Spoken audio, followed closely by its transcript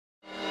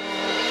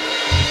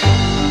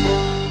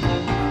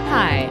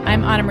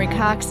I'm Anna Marie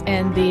Cox,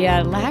 and the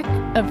lack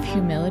of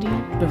humility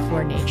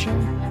before nature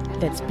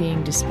that's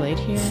being displayed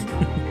here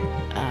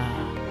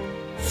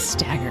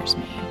staggers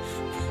me.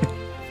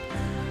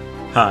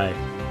 Hi,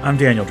 I'm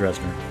Daniel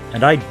Dresner,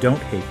 and I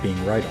don't hate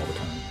being right all the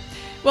time.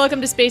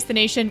 Welcome to Space the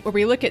Nation, where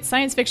we look at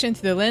science fiction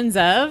through the lens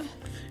of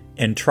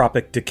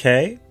entropic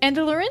decay and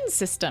the Lorentz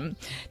system.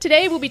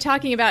 Today we'll be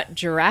talking about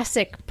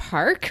Jurassic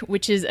Park,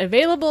 which is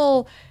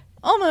available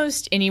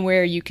almost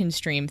anywhere you can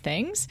stream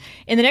things.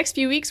 In the next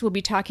few weeks, we'll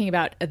be talking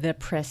about The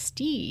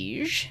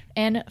Prestige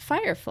and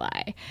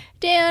Firefly.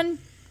 Dan,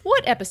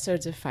 what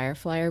episodes of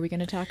Firefly are we going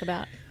to talk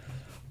about?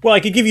 Well,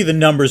 I could give you the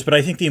numbers, but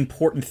I think the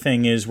important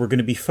thing is we're going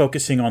to be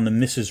focusing on the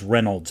Mrs.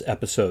 Reynolds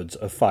episodes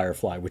of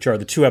Firefly, which are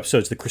the two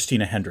episodes that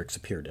Christina Hendricks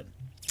appeared in.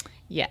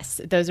 Yes,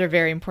 those are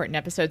very important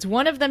episodes.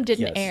 One of them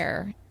didn't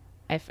air,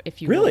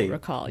 if you really will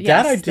recall.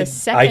 Yes, that the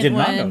second I did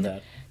not know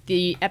that.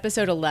 The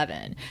episode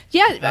 11.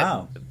 Yeah,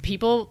 wow.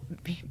 People,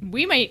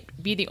 we might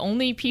be the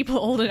only people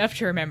old enough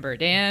to remember,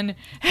 Dan.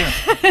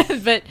 Yeah.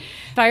 But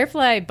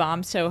Firefly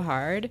bombed so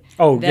hard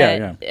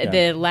that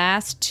the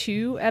last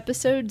two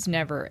episodes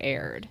never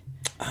aired.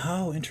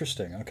 Oh,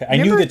 interesting. Okay. I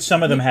knew that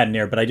some of them hadn't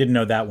aired, but I didn't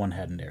know that one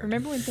hadn't aired.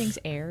 Remember when things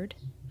aired?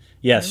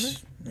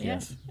 Yes. Remember?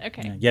 Yes. Yeah.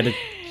 Okay. Yeah. You had to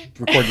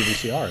record your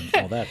VCR and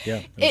all that.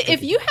 Yeah.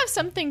 If you have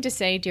something to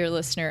say, dear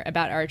listener,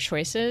 about our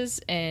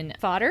choices in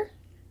fodder,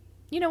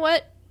 you know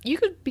what? You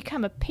could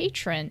become a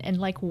patron and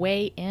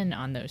weigh in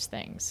on those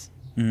things.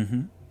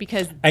 Mm-hmm.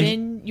 Because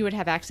then you would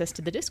have access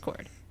to the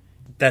Discord.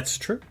 That's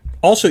true.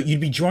 Also,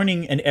 you'd be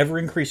joining an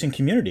ever-increasing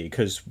community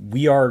because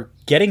we are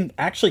getting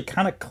actually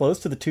kind of close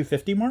to the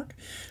 250 mark.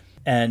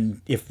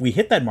 And if we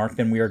hit that mark,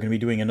 then we are going to be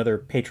doing another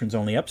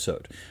patrons-only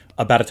episode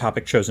about a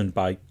topic chosen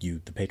by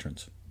you, the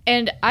patrons.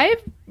 And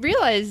I've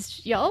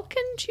realized y'all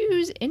can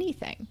choose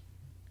anything.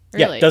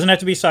 Really. Yeah, it doesn't have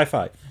to be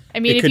sci-fi. I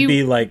mean, it could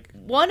be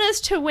want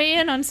us to weigh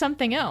in on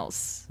something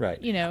else.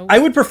 Right. You I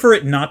would prefer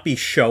it not be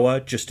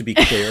Showa, just to be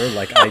clear.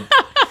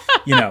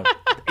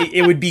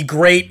 It would be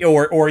great,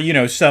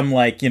 or some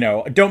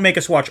don't make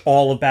us watch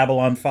all of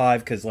Babylon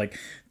 5 because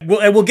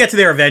we'll get to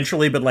there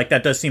eventually, but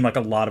that does seem like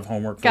a lot of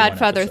homework for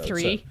Godfather one episode,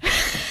 3.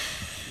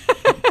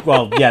 So.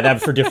 Well, yeah,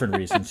 that for different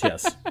reasons.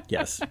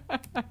 Yes.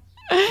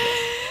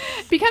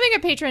 Becoming a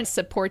patron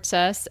supports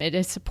us.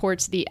 It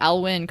supports the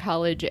Alwyn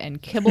College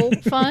and Kibble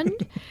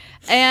Fund.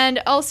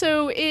 And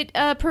also it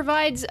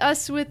provides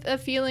us with a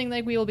feeling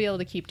like we will be able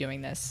to keep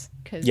doing this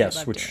because we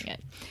love doing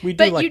it. We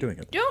do like doing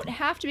it. But you don't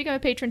have to become a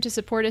patron to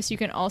support us. You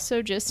can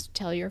also just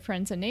tell your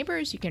friends and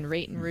neighbors. You can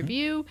rate and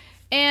review.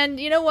 And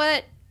you know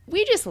what?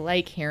 We just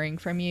like hearing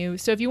from you.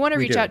 So if you want to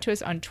reach out to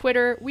us on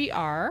Twitter, we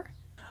are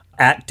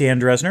at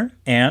Dan Dresner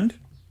and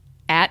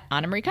at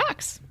Anna Marie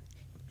Cox.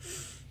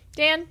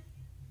 Dan,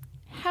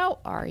 how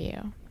are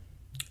you?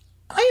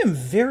 I am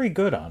very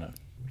good, Anna.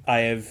 I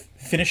have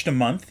finished a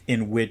month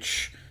in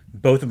which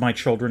both of my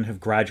children have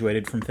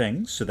graduated from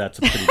things, so that's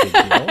a pretty big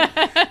deal.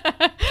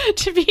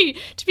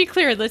 To be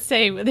clear, let's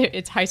say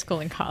it's high school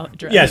and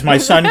college, right? Yes, my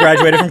son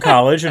graduated from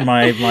college and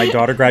my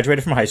daughter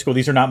graduated from high school.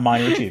 These are not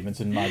minor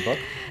achievements in my book.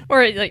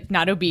 Or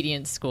not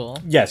obedience school.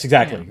 Yes,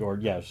 exactly. Yeah. Or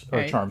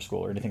right. charm school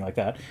or anything like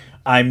that.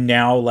 I'm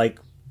now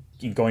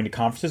going to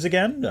conferences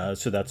again,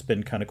 so that's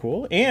been kind of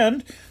cool.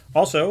 And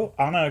also,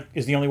 Anna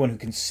is the only one who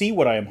can see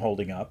what I am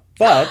holding up,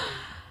 but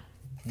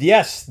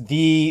yes,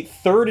 the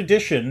third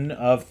edition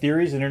of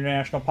Theories in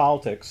International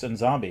Politics and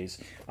Zombies.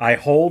 I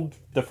hold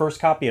the first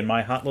copy in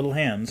my hot little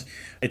hands.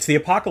 It's the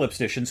Apocalypse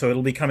edition, so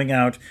it'll be coming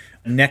out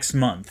next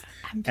month.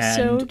 I'm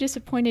so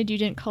disappointed you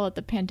didn't call it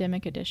the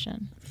Pandemic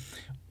edition.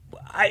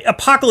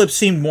 Apocalypse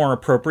seemed more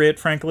appropriate,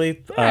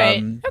 frankly. All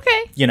right.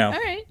 Okay. All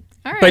right.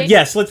 But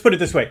yes, let's put it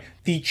this way.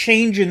 The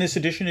change in this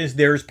edition is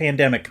there's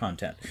pandemic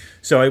content.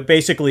 So it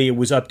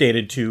was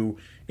updated to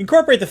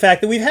incorporate the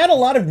fact that we've had a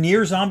lot of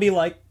near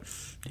zombie-like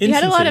instances. You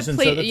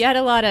had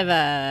a lot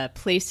of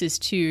places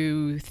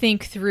to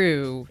think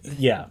through.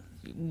 Yeah.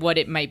 What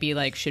it might be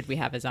like should we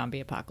have a zombie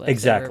apocalypse.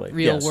 Exactly.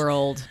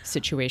 Real-world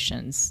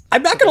situations.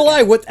 I'm not going to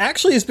lie. What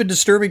actually has been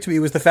disturbing to me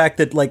was the fact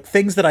that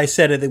things that I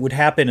said that would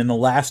happen in the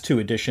last two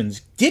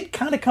editions did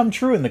kind of come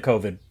true in the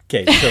COVID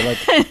case. So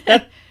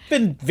that's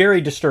been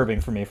very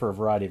disturbing for me for a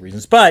variety of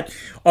reasons. But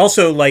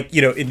also,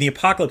 in the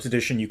Apocalypse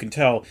edition, you can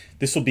tell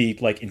this will be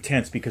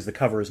intense because the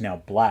cover is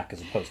now black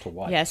as opposed to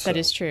white. Yes, that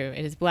is true.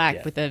 It is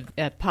black, but the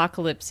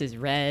apocalypse is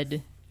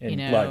red. And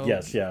blood,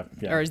 yes, yeah.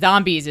 Or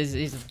zombies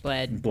is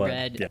blood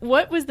red. Yeah.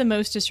 What was the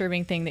most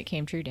disturbing thing that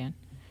came true, Dan?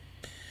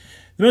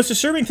 The most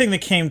disturbing thing that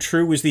came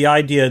true was the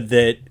idea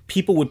that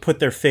people would put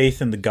their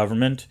faith in the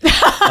government.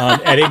 No,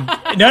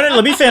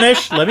 let me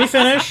finish,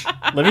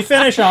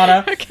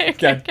 Anna.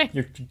 Okay.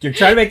 You're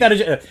trying to make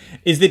that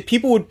is that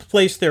people would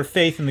place their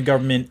faith in the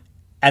government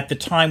at the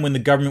time when the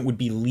government would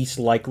be least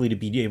likely to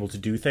be able to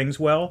do things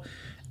well.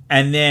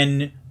 And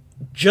then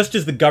just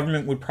as the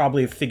government would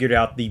probably have figured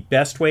out the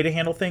best way to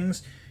handle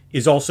things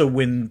is also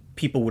when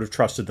people would have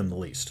trusted them the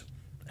least.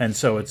 And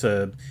so it's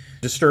a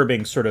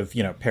disturbing sort of,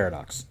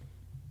 paradox.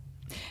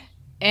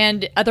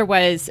 And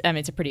otherwise,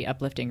 it's a pretty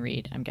uplifting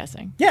read, I'm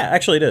guessing. Yeah,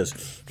 actually it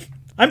is.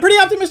 I'm pretty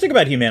optimistic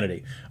about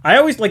humanity. I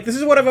always, like, this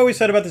is what I've always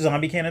said about the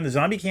zombie canon. The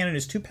zombie canon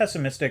is too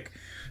pessimistic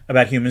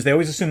about humans. They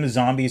always assume the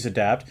zombies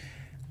adapt.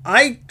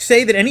 I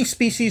say that any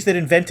species that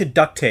invented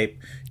duct tape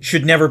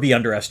should never be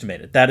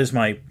underestimated. That is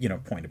my,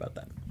 point about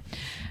that.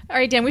 All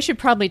right, Dan, we should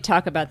probably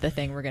talk about the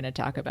thing we're going to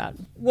talk about.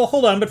 Well,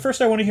 hold on, but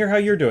first I want to hear how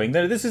you're doing.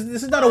 This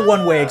is not a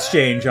one-way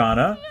exchange,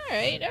 Anna. All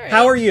right.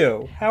 How are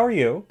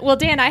you? Well,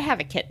 Dan, I have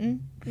a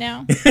kitten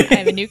now. I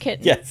have a new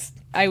kitten. Yes.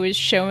 I was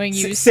showing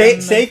you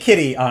Say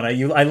kitty, Anna.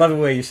 I love the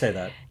way you say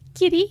that.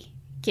 Kitty.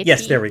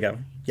 Yes, there we go.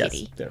 Yes,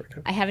 Kitty. there we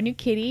go. I have a new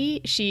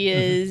kitty. She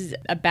is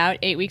about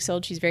 8 weeks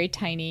old. She's very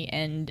tiny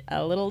and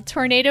a little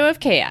tornado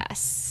of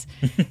chaos.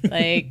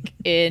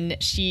 And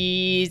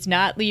she's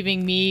not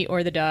leaving me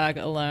or the dog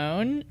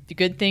alone. The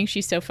good thing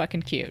she's so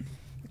fucking cute.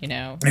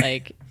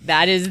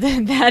 That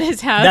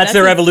is how. That's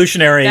their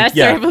evolutionary. That's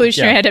their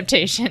evolutionary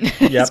adaptation.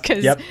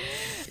 Yep.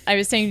 I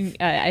was saying,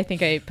 I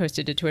think I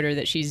posted to Twitter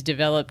that she's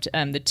developed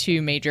the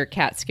two major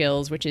cat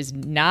skills, which is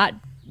not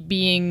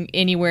being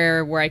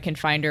anywhere where I can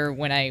find her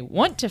when I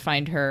want to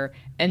find her,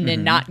 and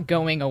then not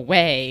going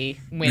away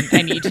when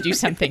I need to do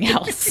something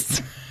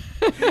else.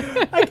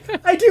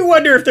 I do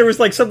wonder if there was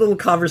like some little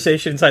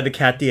conversation inside the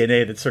cat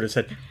DNA that sort of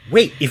said,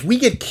 wait, if we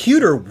get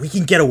cuter, we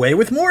can get away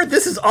with more?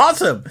 This is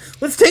awesome.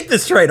 Let's take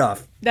this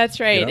trade-off. That's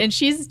right. And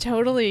she's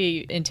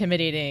totally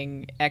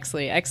intimidating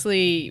Exley.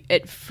 Exley,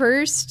 at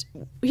first,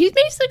 he's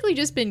basically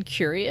just been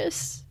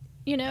curious,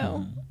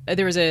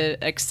 There was a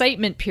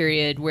excitement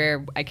period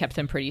where I kept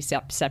them pretty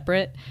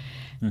separate.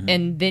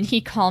 And then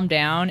he calmed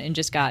down and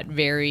just got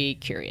very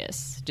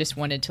curious. Just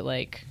wanted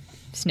to,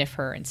 sniff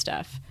her and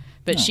stuff.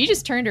 But she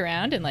just turned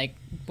around and,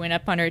 went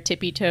up on her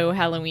tippy-toe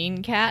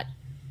Halloween cat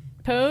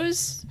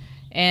pose,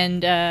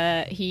 and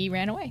he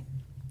ran away.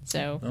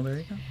 So, there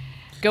you go.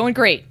 Going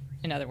great,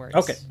 in other words.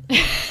 Okay.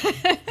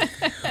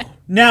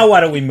 Now why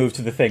don't we move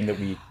to the thing that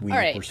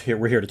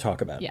we're here to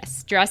talk about?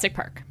 Yes, Jurassic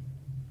Park.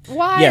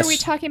 Why are we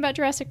talking about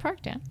Jurassic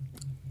Park, Dan?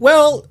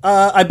 Well,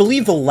 I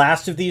believe the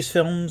last of these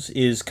films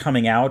is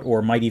coming out,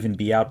 or might even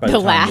be out by the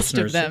time last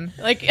listeners... of them.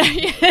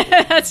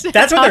 That's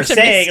what they're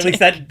saying. At least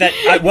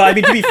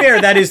to be fair,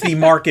 that is the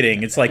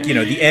marketing. It's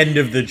the end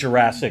of the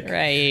Jurassic,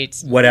 right?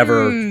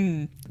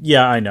 Whatever.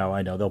 Yeah, I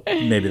know.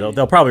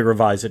 They'll probably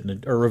revive it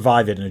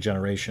in a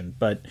generation.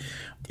 But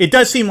it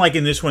does seem like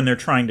in this one they're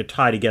trying to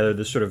tie together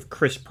the sort of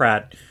Chris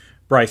Pratt,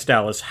 Bryce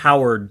Dallas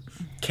Howard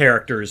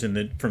characters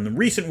from the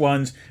recent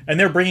ones, and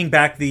they're bringing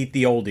back the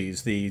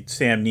oldies, the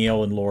Sam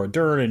Neill and Laura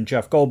Dern and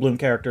Jeff Goldblum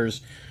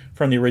characters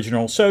from the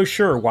original. So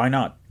sure, why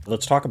not?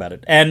 Let's talk about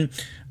it. And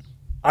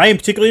I am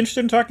particularly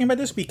interested in talking about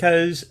this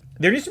because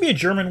there needs to be a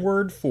German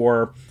word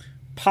for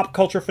pop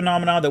culture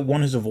phenomena that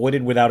one has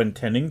avoided without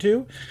intending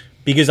to,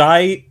 because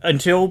I,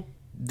 until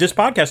this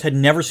podcast, had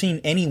never seen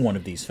any one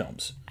of these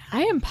films.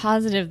 I am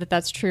positive that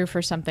that's true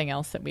for something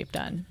else that we've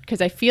done,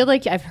 because I feel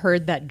like I've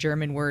heard that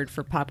German word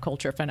for pop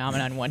culture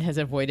phenomenon one has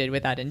avoided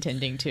without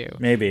intending to.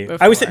 Maybe.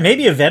 Before. I was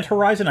maybe Event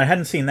Horizon. I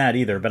hadn't seen that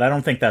either, but I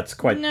don't think that's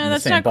quite in the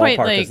same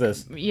ballpark as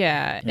this.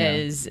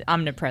 As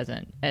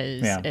omnipresent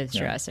as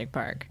Jurassic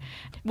Park.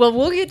 Well,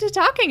 we'll get to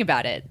talking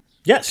about it.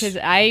 Yes. Because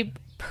I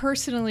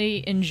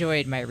personally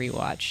enjoyed my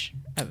rewatch.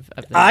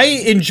 I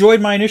enjoyed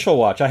my initial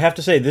watch. I have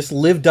to say, this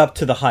lived up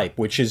to the hype,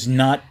 which is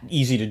not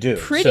easy to do.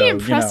 Pretty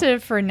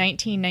impressive for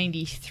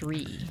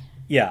 1993.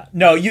 Yeah.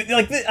 No,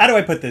 how do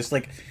I put this?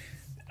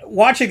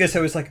 Watching this,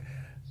 I was like,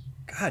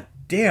 God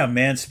damn,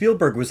 man,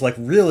 Spielberg was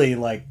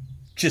really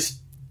just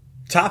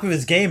top of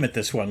his game at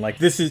this one.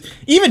 This is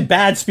even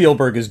bad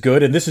Spielberg is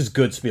good, and this is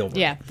good Spielberg.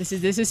 Yeah, this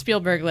is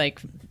Spielberg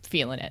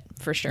feeling it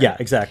for sure. Yeah,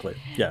 exactly.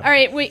 Yeah. All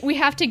right, we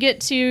have to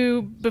get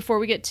to, before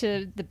we get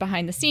to the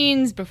behind the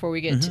scenes, before we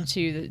get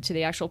to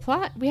the actual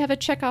plot, we have a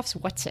Chekhov's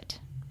What's It.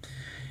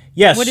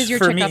 Yes. What is your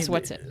Chekhov's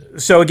What's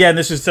It? So again,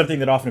 this is something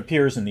that often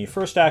appears in the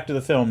first act of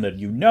the film that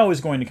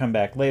is going to come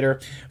back later.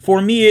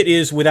 For me, it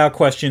is without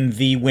question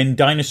the "When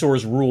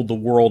Dinosaurs Ruled the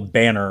World"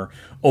 banner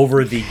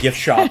over the gift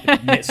shop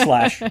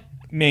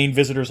 / main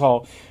visitors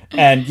hall,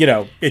 and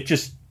it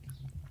just.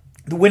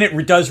 When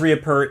it does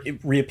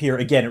reappear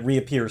again, it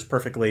reappears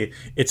perfectly.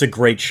 It's a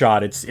great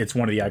shot. It's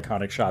one of the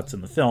iconic shots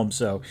in the film.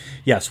 So,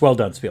 yes, well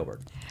done,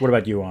 Spielberg. What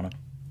about you, Anna?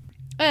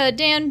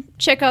 Dan,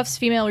 Chekhov's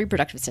female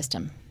reproductive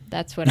system.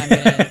 That's what I'm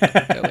going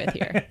to go with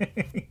here.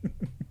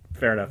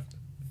 Fair enough.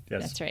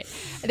 Yes. That's right.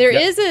 There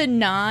is a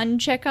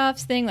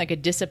non-Chekhov's thing, a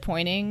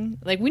disappointing.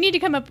 We need to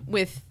come up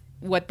with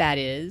what that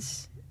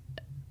is.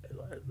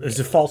 Is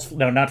it false?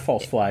 No, not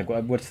false flag.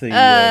 What's the?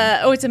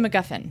 It's a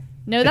MacGuffin.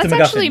 No, that's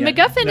actually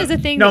MacGuffin is a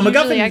thing. No,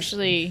 MacGuffin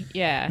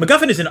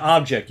MacGuffin is an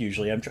object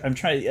usually. I'm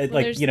trying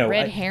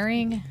red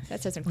herring.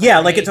 That doesn't.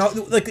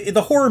 It's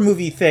the horror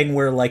movie thing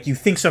where you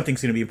think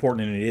something's going to be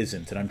important and it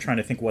isn't, and I'm trying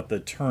to think what the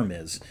term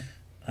is.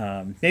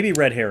 Maybe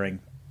red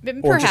herring.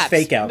 Or just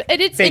fake out.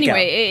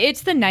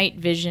 It's the night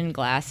vision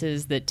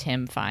glasses that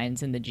Tim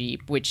finds in the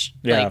Jeep, which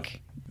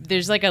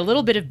there's a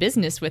little bit of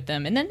business with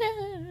them, and then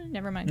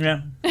never mind.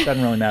 Yeah,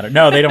 doesn't really matter.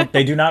 No, they don't.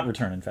 They do not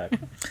return. In fact.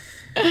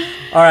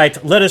 All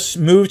right, let us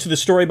move to the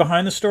story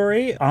behind the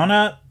story.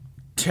 Anna,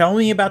 Tell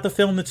me about the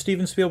film that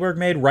Steven Spielberg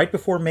made right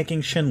before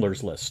making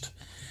Schindler's List.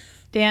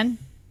 Dan,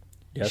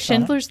 Yes,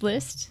 Schindler's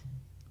List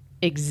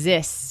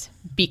exists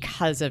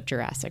because of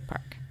Jurassic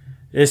Park.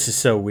 This is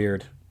so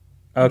weird.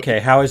 Okay,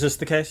 how is this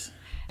the case?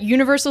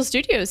 Universal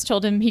Studios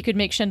told him he could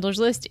make Schindler's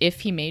List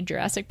if he made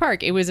Jurassic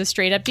Park. It was a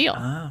straight up deal.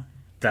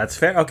 That's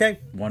fair. Okay,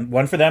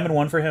 one for them and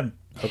one for him.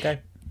 Okay.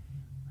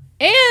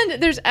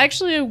 And there's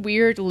actually a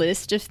weird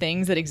list of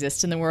things that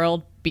exist in the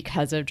world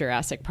because of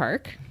Jurassic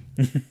Park.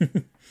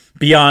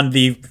 Beyond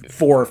the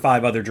 4 or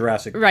 5 other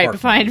Jurassic Right, Park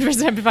behind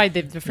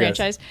the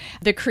franchise. Yes.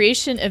 The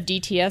creation of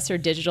DTS, or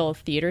Digital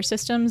Theater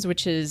Systems,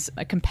 which is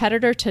a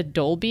competitor to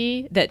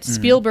Dolby that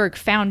Spielberg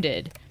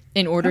founded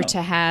in order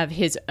to have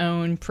his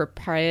own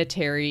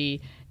proprietary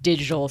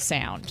digital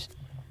sound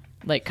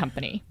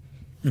company,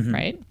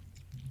 right?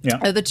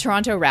 Yeah. The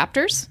Toronto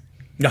Raptors.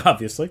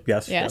 Obviously,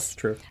 yes,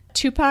 true.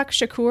 Tupac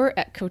Shakur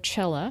at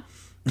Coachella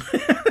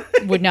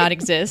would not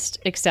exist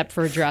except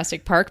for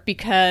Jurassic Park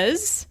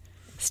because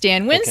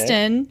Stan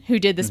Winston, who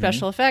did the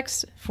special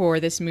effects for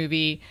this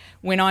movie,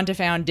 went on to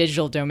found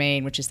Digital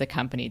Domain, which is the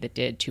company that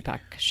did Tupac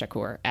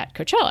Shakur at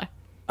Coachella.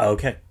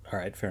 Okay. All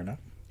right. Fair enough.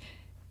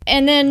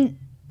 And then,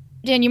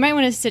 Dan, you might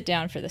want to sit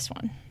down for this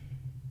one.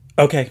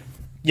 Okay.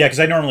 Yeah, because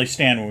I normally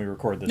stand when we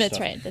record this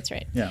stuff. That's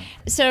right. Yeah.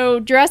 So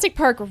Jurassic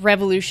Park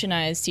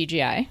revolutionized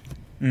CGI.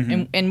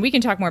 And we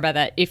can talk more about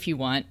that if you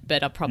want,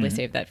 but I'll probably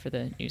save that for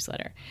the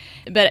newsletter.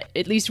 But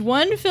at least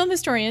one film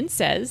historian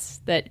says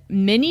that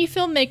many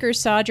filmmakers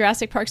saw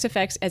Jurassic Park's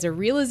effects as a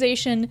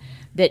realization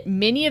that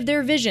many of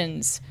their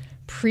visions,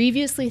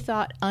 previously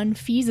thought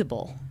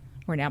unfeasible,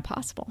 were now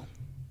possible.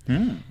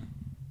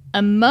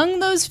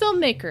 Among those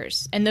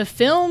filmmakers and the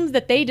films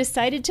that they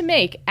decided to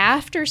make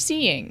after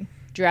seeing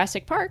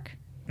Jurassic Park,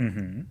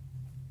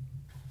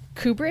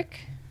 Kubrick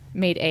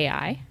made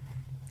AI.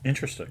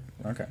 Interesting.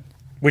 Okay.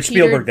 Which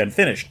Spielberg then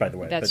finished, by the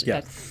way. That's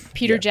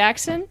Peter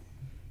Jackson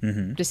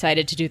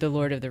decided to do the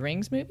Lord of the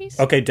Rings movies.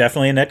 Okay,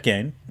 definitely a net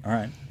gain. All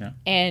right. Yeah.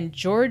 And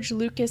George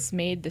Lucas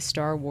made the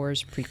Star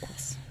Wars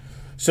prequels.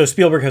 So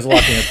Spielberg has a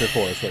lot to answer for,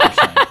 is what you're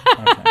saying.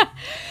 Okay.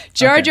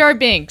 Jar Jar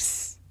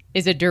Binks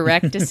is a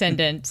direct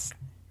descendant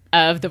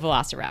of the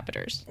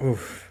Velociraptors.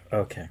 Oof.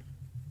 Okay.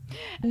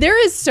 There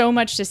is so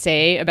much to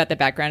say about the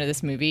background of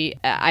this movie.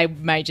 I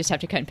might just have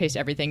to cut and paste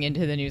everything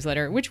into the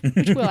newsletter, which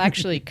will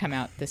actually come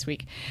out this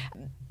week.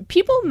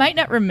 People might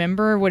not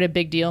remember what a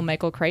big deal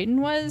Michael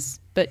Crichton was,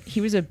 but he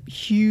was a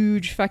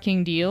huge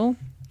fucking deal.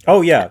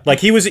 Oh yeah,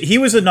 he was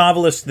a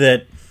novelist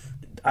that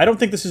I don't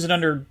think this is an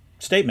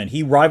understatement.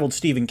 He rivaled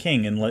Stephen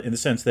King in the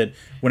sense that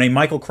when a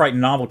Michael Crichton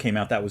novel came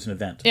out, that was an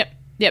event.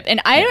 Yep.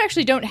 And I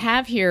actually don't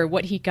have here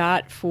what he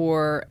got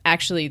for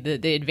actually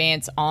the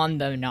advance on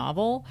the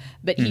novel,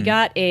 but he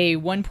got a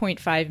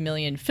 $1.5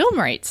 million film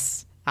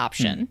rights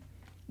option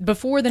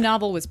before the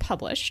novel was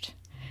published.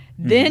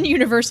 Then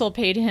Universal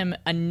paid him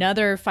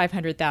another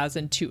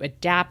 $500,000 to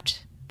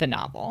adapt the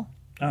novel.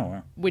 Oh,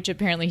 wow. Which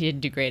apparently he didn't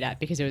do great at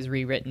because it was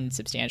rewritten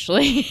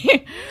substantially.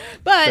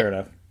 But, fair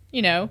enough.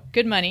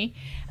 Good money.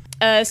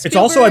 It's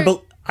also,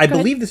 I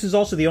believe this is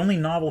also the only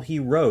novel he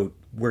wrote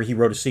where he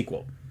wrote a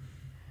sequel.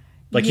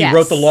 He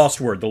wrote The Lost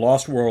World. The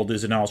Lost World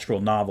is an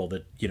illustrated novel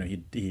that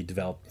he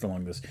developed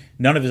along this.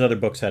 None of his other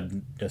books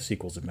had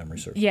sequels, if memory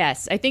serves.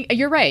 Yes, I think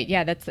you're right.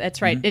 Yeah,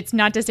 that's right. It's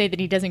not to say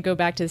that he doesn't go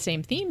back to the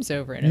same themes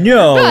over and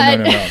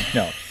over.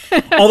 No.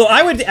 Although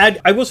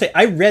I will say,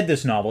 I read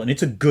this novel and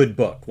it's a good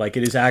book. It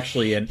is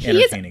actually an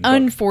entertaining book.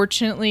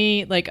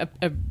 Unfortunately,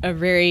 a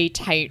very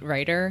tight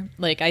writer.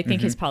 I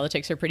think his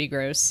politics are pretty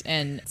gross,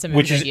 and some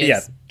of his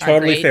ideas are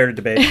totally great. fair to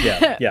debate.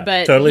 Yeah,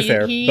 but totally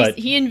fair. But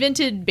he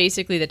invented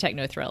basically the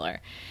techno thriller.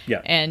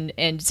 Yeah,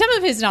 and some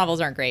of his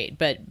novels aren't great,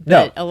 but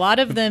a lot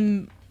of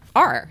them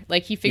are.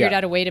 He figured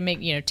out a way to make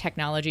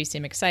technology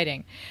seem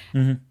exciting.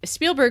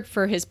 Spielberg,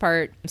 for his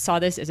part, saw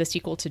this as a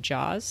sequel to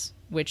Jaws,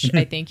 which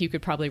I think you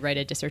could probably write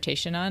a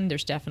dissertation on.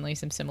 There's definitely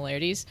some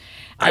similarities.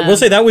 I will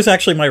say that was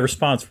actually my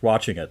response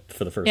watching it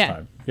for the first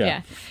time.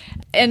 Yeah.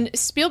 And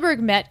Spielberg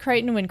met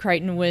Crichton when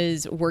Crichton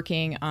was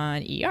working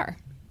on ER.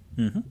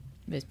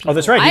 Oh,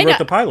 that's right. He wrote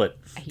the pilot.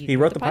 He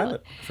wrote the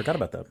pilot. I forgot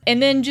about that.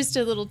 And then just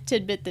a little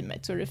tidbit that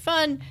might sort of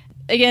fun.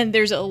 Again,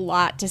 there's a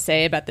lot to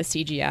say about the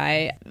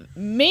CGI.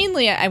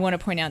 Mainly, I want to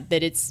point out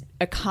that it's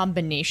a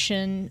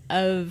combination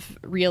of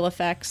real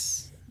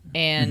effects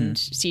and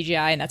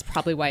CGI, and that's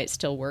probably why it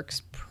still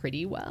works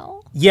pretty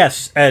well.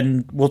 Yes,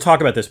 and we'll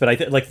talk about this, but I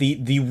think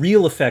the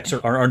real effects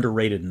are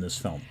underrated in this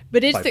film.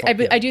 But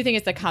I do think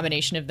it's the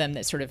combination of them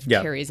that sort of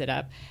carries it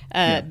up.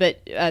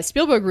 But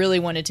Spielberg really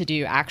wanted to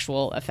do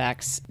actual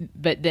effects,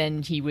 but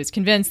then he was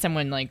convinced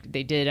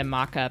they did a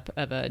mock-up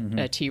of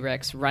a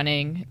T-Rex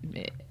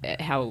running,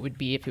 how it would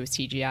be if it was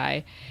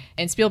CGI.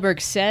 And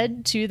Spielberg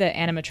said to the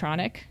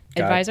animatronic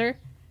advisor,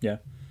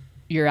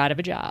 "You're out of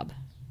a job."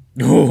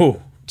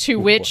 Oh. To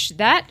which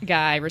that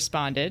guy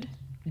responded,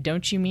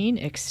 "Don't you mean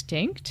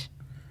extinct?"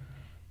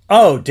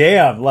 Oh,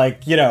 damn.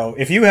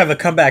 If you have a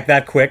comeback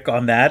that quick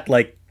on that,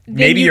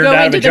 maybe you're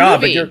out of a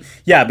job. But you're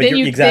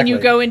exactly. Then you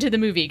go into the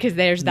movie because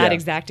there's that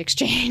exact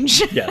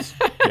exchange. Yes.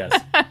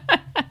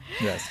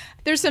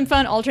 There's some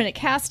fun alternate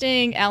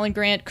casting. Alan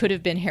Grant could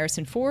have been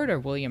Harrison Ford or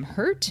William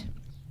Hurt.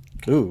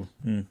 Ooh,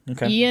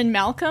 okay. Ian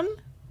Malcolm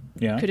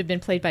Yeah. could have been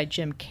played by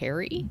Jim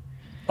Carrey.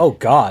 Oh,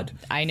 God.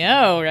 I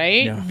know,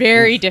 right? Yeah.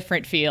 Very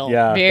different feel.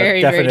 Yeah.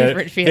 Very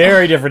different feel.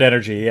 Very different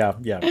energy. Yeah,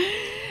 yeah.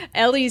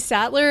 Ellie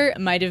Sattler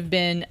might have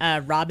been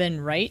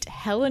Robin Wright,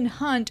 Helen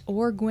Hunt,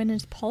 or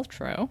Gwyneth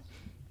Paltrow.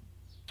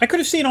 I could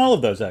have seen all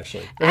of those,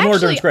 actually. Laura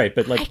Dern's great,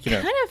 but I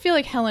kind of feel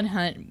like Helen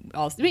Hunt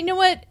also. But you know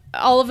what?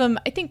 All of them,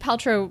 I think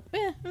Paltrow,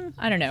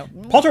 I don't know.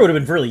 Paltrow would have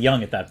been really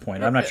young at that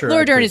point. I'm not sure.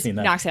 Laura I could Dern have seen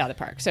that. knocks it out of the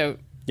park. So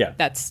Yeah.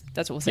 that's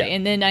what we'll say. Yeah.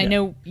 And then I Yeah.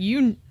 know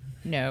you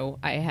know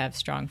I have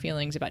strong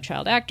feelings about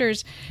child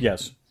actors.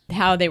 Yes.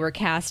 How they were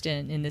cast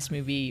in this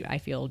movie, I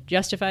feel,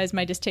 justifies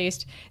my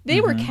distaste. They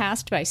were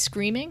cast by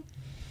Screaming.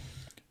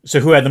 So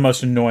who had the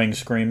most annoying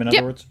scream, in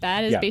other words?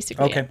 That is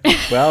basically okay.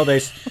 it. Well,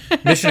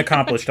 mission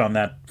accomplished on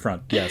that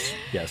front. Yes,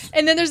 yes.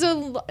 And then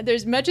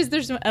there's much as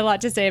there's a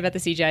lot to say about the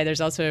CGI, there's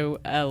also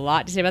a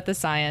lot to say about the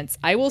science.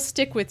 I will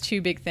stick with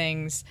two big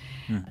things.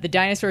 The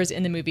dinosaurs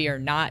in the movie are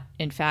not,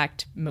 in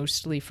fact,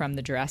 mostly from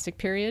the Jurassic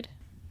period.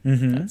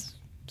 That's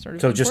sort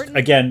of So important. just,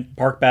 again,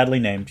 park badly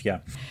named, yeah.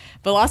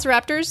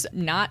 Velociraptors,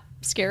 not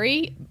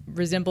scary,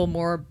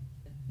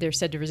 they're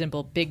said to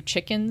resemble big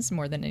chickens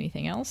more than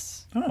anything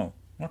else. Oh,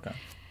 okay.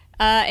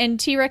 And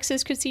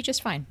T-Rexes could see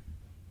just fine.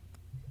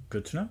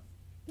 Good to know.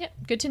 Yeah,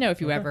 good to know if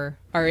you ever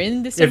are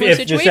in the similar if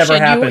this situation. ever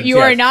happens, you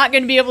are yes. not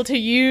going to be able to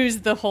use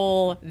the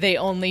whole they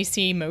only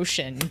see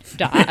motion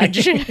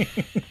dodge.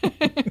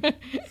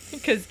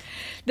 Because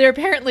they're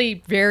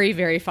apparently very,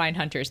 very fine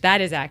hunters. That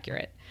is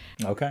accurate.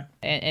 Okay.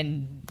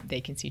 And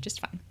they can see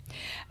just fine.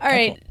 All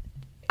right.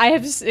 I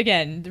have,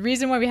 again, the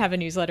reason why we have a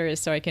newsletter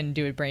is so I can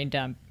do a brain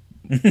dump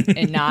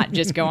and not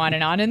just go on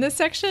and on in this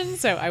section.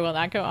 So I will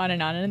not go on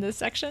and on in this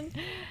section.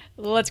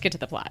 Let's get to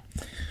the plot.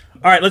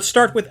 All right, let's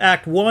start with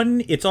Act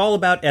 1. It's all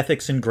about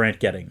ethics and grant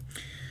getting.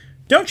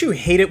 Don't you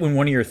hate it when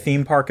one of your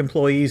theme park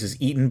employees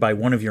is eaten by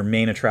one of your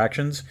main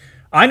attractions?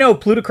 I know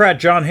plutocrat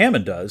John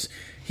Hammond does.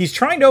 He's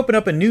trying to open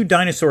up a new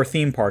dinosaur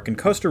theme park in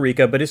Costa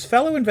Rica, but his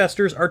fellow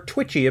investors are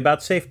twitchy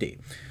about safety.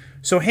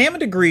 So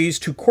Hammond agrees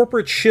to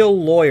corporate shill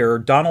lawyer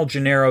Donald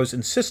Gennaro's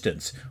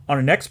insistence on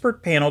an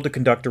expert panel to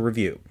conduct a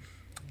review.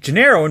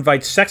 Gennaro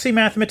invites sexy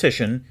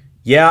mathematician,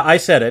 yeah, I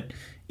said it,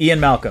 Ian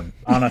Malcolm.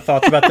 Anna,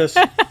 thoughts about this?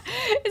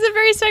 It's a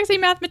very sexy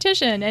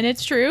mathematician, and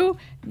it's true.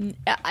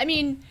 I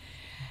mean,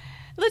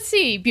 let's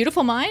see.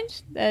 Beautiful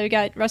Mind. We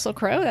got Russell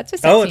Crowe. That's a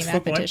sexy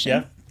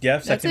mathematician. Yeah,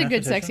 that's a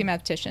good sexy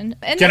mathematician.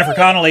 And Jennifer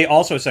Connelly,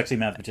 also a sexy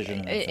mathematician.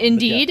 In that film,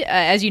 indeed. but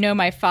yeah. As you know,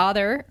 my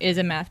father is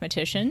a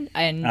mathematician,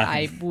 and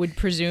I would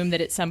presume that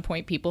at some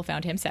point people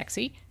found him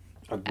sexy.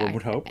 I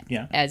would hope,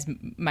 yeah. As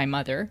my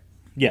mother.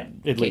 Yeah,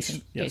 at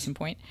least. Case in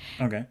point.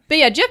 Okay. But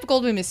yeah, Jeff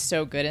Goldblum is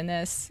so good in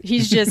this.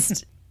 He's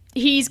just...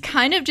 He's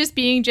kind of just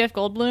being Jeff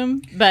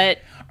Goldblum, but...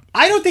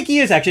 I don't think he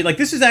is, actually. Like,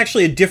 this is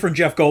actually a different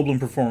Jeff Goldblum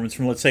performance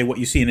from, let's say, what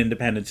you see in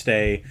Independence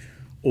Day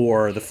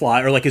or The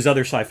Fly, or, like, his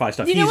other sci-fi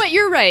stuff. You know what?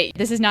 You're right.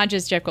 This is not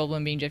just Jeff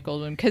Goldblum being Jeff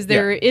Goldblum, because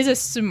there is a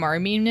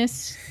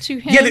smarminess to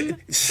him. Yeah,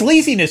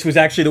 sleaziness was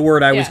actually the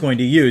word I was going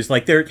to use.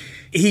 Like,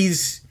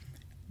 he's...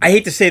 I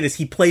hate to say this,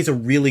 he plays a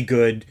really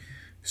good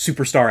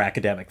superstar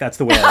academic. That's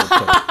the way I would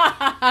put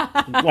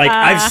it. Like,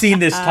 I've seen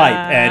this type,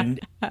 and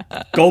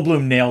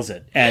Goldblum nails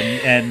it.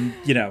 And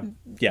you know,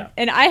 yeah.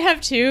 And I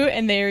have too,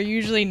 and they are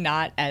usually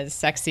not as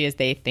sexy as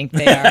they think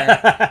they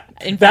are.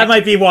 In that fact,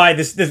 might be why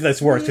this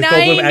works. 'Cause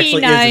Goldblum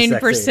actually is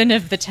 99%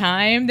 of the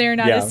time, they're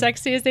not as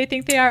sexy as they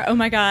think they are. Oh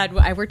my God.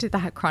 I worked at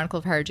the Chronicle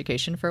of Higher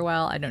Education for a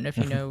while. I don't know if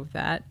you know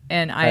that.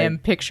 And I am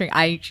picturing,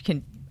 I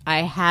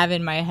have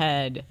in my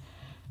head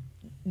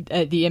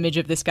the image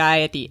of this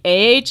guy at the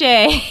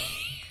AHA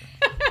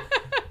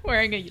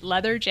wearing a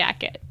leather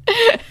jacket.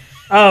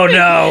 Oh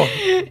no!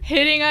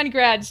 Hitting on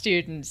grad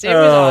students. It was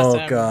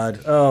awesome. Oh God!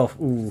 Oh,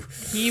 ooh.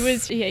 He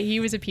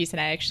was a piece,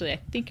 and I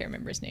think I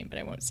remember his name, but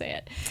I won't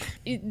say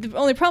it. The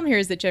only problem here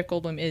is that Jeff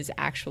Goldblum is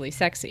actually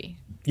sexy.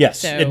 Yes,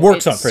 so it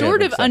works on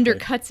sort of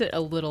undercuts it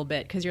a little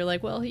bit because you're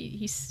like, well,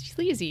 he's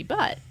sleazy,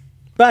 but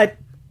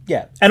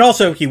yeah, and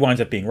also he winds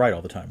up being right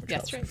all the time. Which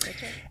that's helps. right.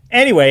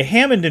 Anyway,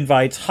 Hammond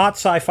invites hot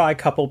sci-fi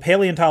couple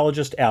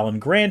paleontologist Alan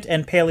Grant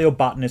and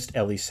paleobotanist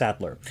Ellie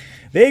Sattler.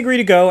 They agree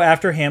to go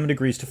after Hammond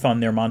agrees to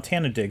fund their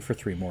Montana dig for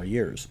 3 more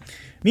years.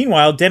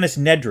 Meanwhile, Dennis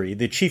Nedry,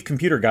 the chief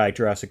computer guy at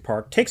Jurassic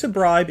Park, takes a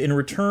bribe in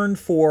return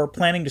for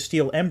planning to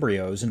steal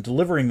embryos and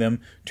delivering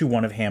them to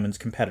one of Hammond's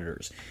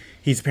competitors.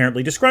 He's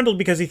apparently disgruntled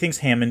because he thinks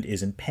Hammond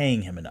isn't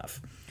paying him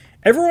enough.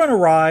 Everyone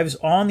arrives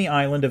on the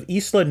island of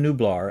Isla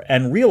Nublar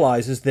and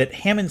realizes that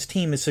Hammond's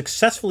team has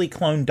successfully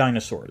cloned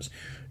dinosaurs,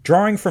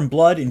 drawing from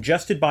blood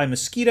ingested by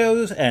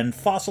mosquitoes and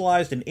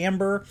fossilized in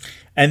amber,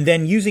 and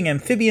then using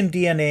amphibian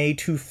DNA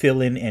to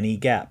fill in any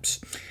gaps.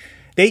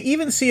 They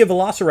even see a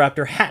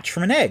velociraptor hatch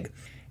from an egg.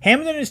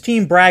 Hammond and his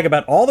team brag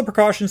about all the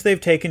precautions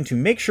they've taken to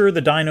make sure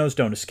the dinos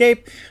don't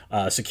escape,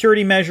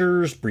 security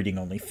measures, breeding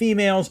only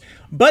females,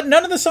 but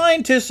none of the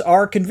scientists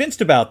are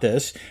convinced about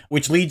this,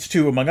 which leads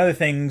to, among other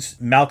things,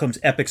 Malcolm's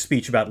epic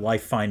speech about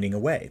life finding a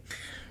way.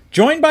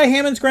 Joined by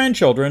Hammond's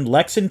grandchildren,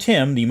 Lex and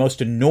Tim, the most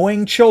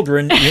annoying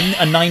children in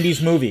a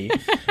 90s movie,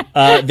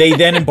 they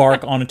then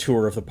embark on a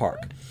tour of the park.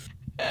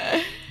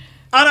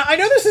 Anna, I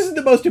know this isn't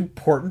the most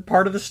important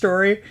part of the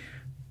story,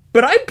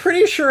 but I'm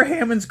pretty sure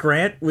Hammond's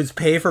grant was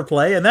pay for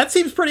play, and that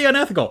seems pretty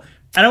unethical.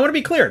 And I want to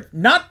be clear,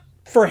 not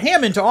for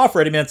Hammond to offer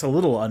it. I mean, it's a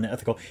little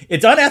unethical.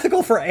 It's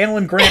unethical for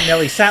Alan Grant and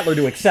Ellie Sattler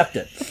to accept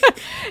it.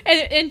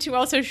 and to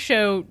also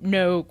show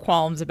no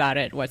qualms about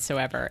it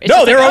whatsoever. It's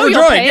No, they're like,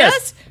 overjoyed. You'll pay Yes.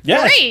 us?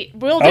 Yes. Great,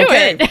 we'll do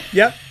it.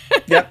 Yep.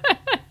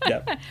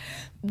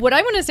 What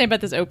I want to say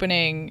about this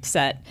opening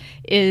set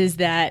is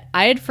that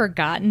I had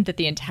forgotten that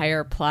the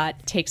entire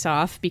plot takes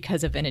off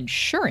because of an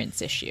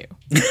insurance issue.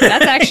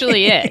 That's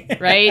actually it,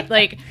 right?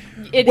 Like,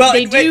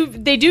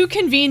 they do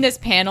convene this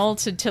panel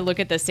to look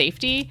at the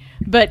safety,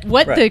 but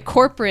what the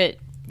corporate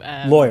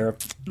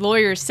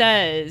lawyer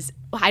says,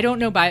 I don't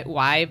know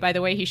why. By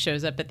the way, he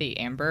shows up at the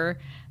Amber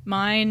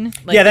mine.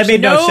 Like, that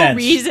made no sense. No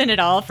reason at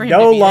all for him.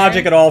 No to be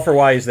logic there. at all for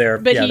why he's there.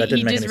 But that he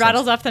didn't make just any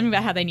rattles sense. off something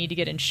about how they need to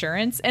get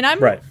insurance. And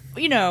I'm,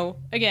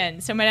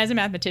 again, someone as a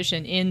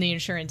mathematician in the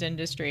insurance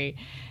industry,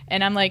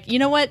 and I'm like, you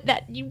know what?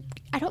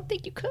 I don't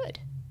think you could.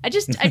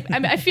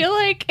 I feel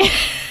like.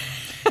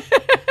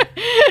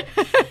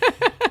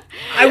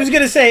 I was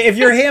going to say, if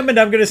you're Hammond,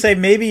 I'm going to say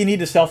maybe you need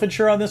to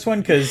self-insure on this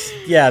one because,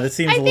 that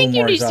seems a little more exotic. I think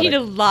you just need a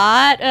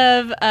lot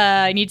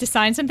of, you need to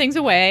sign some things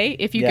away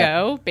if you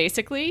go,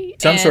 basically.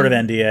 Some sort of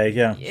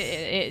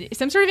NDA,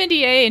 some sort of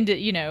NDA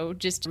and,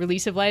 just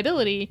release of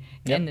liability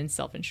and then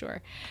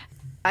self-insure.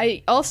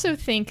 I also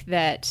think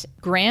that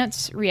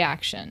Grant's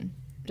reaction,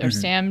 or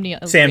Sam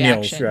Neill's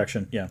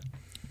reaction,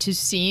 to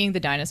seeing the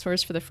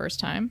dinosaurs for the first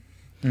time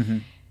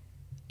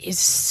is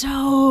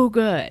so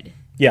good.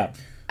 Yeah.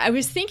 I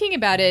was thinking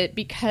about it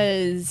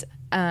because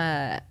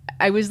I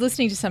was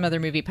listening to some other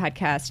movie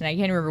podcast, and I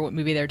can't remember what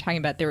movie they were talking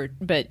about.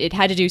 But it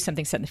had to do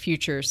something set in the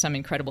future, some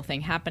incredible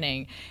thing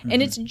happening.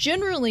 And it's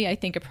generally, I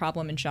think, a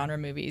problem in genre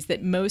movies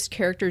that most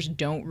characters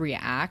don't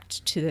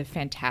react to the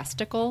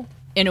fantastical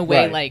in a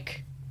way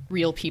like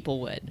real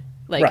people would.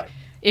 Like,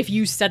 if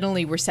you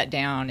suddenly were set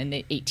down in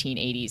the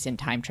 1880s in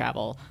time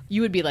travel,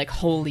 you would be like,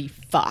 holy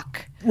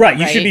fuck. Right,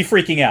 you should be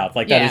freaking out.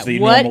 Like, that is the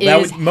normal.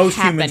 Most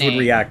humans would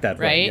react that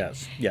way.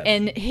 Yes.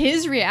 And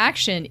his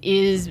reaction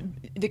is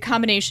the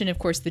combination, of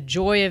course, the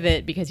joy of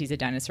it because he's a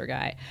dinosaur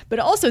guy, but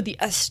also the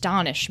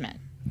astonishment.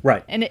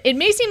 Right. And it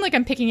may seem like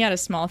I'm picking out a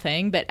small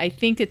thing, but I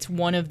think it's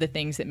one of the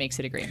things that makes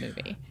it a great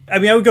movie. I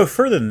mean, I would go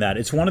further than that.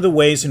 It's one of the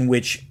ways in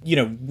which,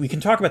 we can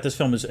talk about this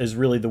film as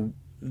really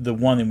the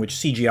one in which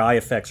CGI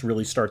effects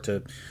really start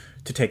to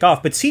take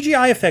off. But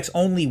CGI effects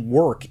only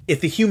work if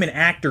the human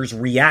actors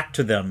react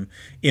to them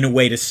in a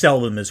way to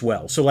sell them as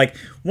well. So, like,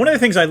 one of the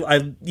things I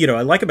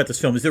like about this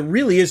film is there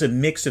really is a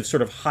mix of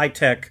sort of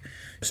high-tech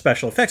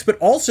special effects, but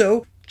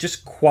also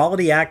just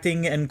quality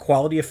acting and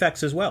quality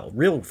effects as well,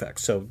 real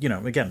effects. So,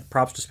 again,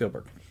 props to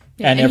Spielberg.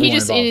 Yeah,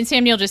 and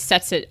Sam Neill just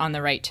sets it on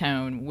the right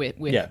tone with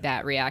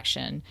that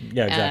reaction.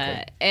 Yeah,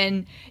 exactly.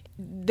 And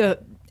the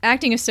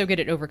acting is so good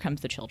it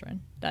overcomes the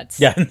children. That's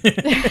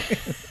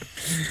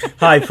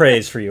high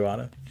praise for you,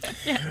 Anna.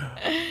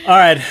 All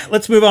right,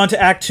 let's move on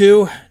to Act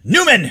 2.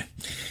 Newman!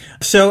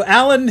 So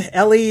Alan,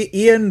 Ellie,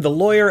 Ian, the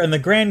lawyer, and the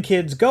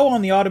grandkids go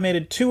on the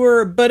automated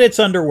tour, but it's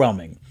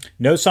underwhelming.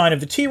 No sign of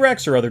the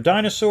T-Rex or other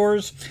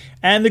dinosaurs,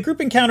 and the group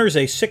encounters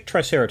a sick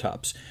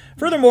Triceratops.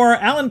 Furthermore,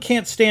 Alan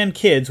can't stand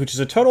kids, which is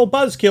a total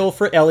buzzkill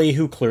for Ellie,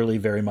 who clearly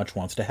very much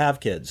wants to have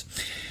kids.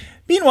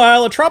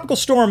 Meanwhile, a tropical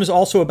storm is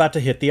also about to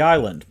hit the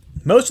island.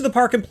 Most of the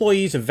park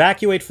employees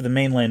evacuate for the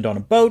mainland on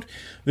a boat.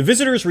 The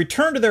visitors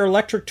return to their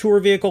electric tour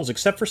vehicles,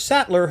 except for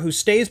Sattler, who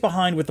stays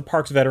behind with the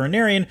park's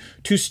veterinarian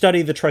to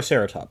study the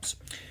Triceratops.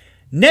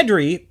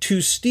 Nedry, to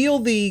steal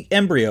the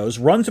embryos,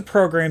 runs a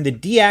program that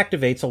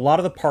deactivates a lot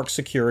of the park's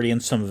security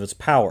and some of its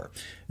power.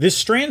 This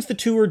strands the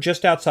tour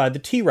just outside the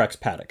T-Rex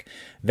paddock.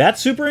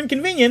 That's super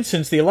inconvenient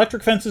since the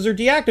electric fences are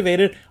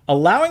deactivated,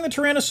 allowing the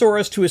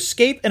Tyrannosaurus to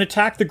escape and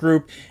attack the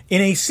group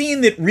in a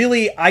scene that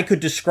really I could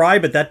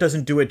describe, but that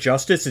doesn't do it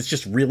justice. It's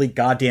just really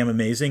goddamn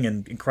amazing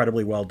and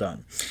incredibly well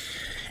done.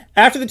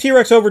 After the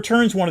T-Rex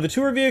overturns one of the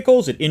tour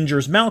vehicles, it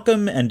injures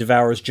Malcolm and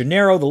devours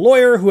Gennaro, the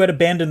lawyer, who had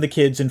abandoned the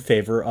kids in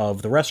favor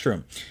of the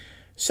restroom.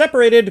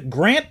 Separated,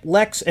 Grant,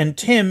 Lex, and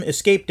Tim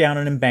escape down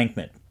an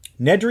embankment.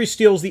 Nedry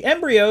steals the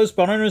embryos,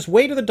 but on his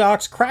way to the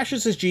docks,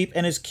 crashes his Jeep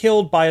and is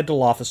killed by a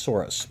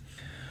Dilophosaurus.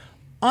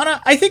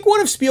 Anna, I think one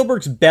of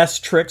Spielberg's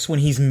best tricks when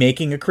he's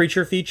making a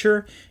creature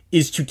feature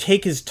is to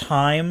take his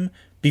time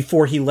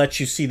before he lets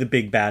you see the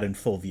big bad in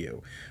full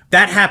view.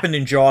 That happened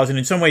in Jaws, and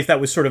in some ways that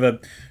was sort of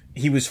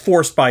he was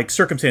forced by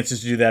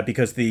circumstances to do that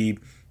because the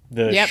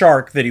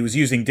shark that he was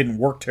using didn't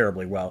work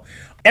terribly well.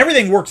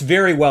 Everything works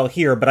very well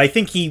here, but I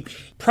think he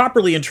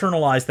properly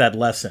internalized that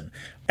lesson.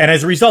 And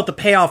as a result, the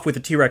payoff with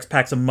the T-Rex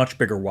packs a much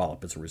bigger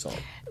wallop as a result.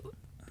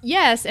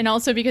 Yes, and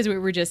also because we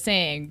were just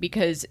saying,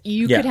 because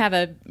you could have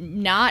a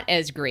not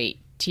as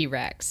great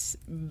T-Rex,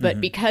 but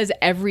because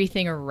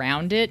everything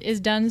around it is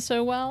done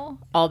so well,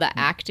 all the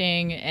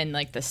acting and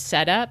like the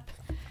setup,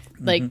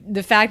 like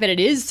the fact that it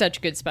is such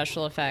good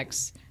special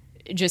effects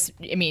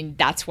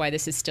that's why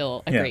this is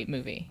still a great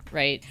movie,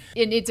 right?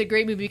 And it's a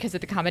great movie because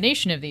of the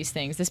combination of these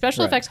things. The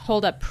special effects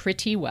hold up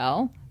pretty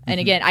well. And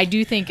again, I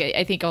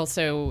think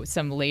also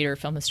some later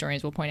film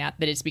historians will point out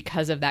that it's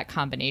because of that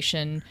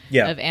combination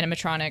of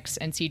animatronics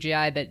and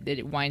CGI that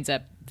it winds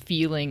up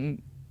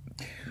feeling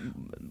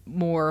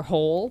more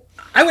whole.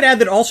 I would add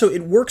that also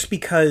it works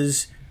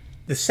because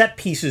the set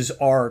pieces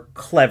are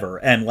clever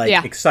and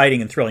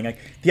exciting and thrilling. Like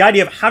the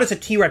idea of how does a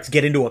T-Rex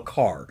get into a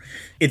car?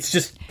 It's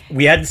just,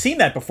 we hadn't seen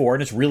that before,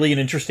 and it's really an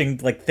interesting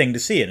thing to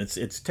see, and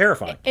it's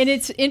terrifying. And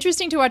it's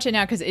interesting to watch it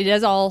now because it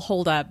does all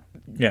hold up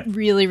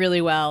really,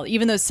 really well,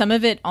 even though some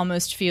of it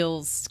almost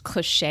feels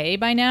cliche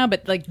by now,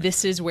 but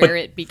this is where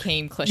it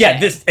became cliche.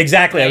 Yeah,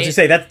 exactly. Right? I was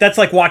going to say, that's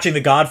like watching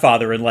The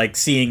Godfather and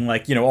seeing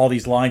all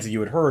these lines that you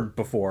had heard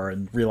before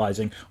and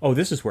realizing, oh,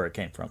 this is where it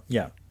came from.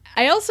 Yeah.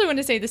 I also want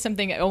to say this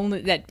something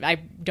only that I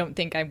don't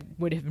think I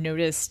would have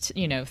noticed,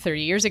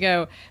 30 years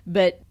ago,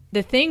 but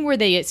the thing where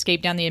they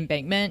escape down the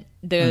embankment,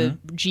 the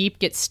Jeep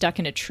gets stuck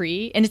in a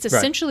tree, and it's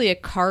essentially a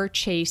car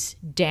chase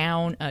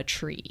down a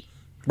tree.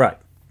 Right.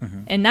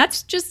 And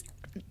that's just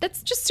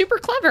super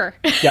clever.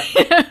 Yeah.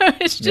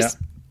 It's just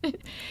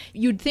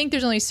you'd think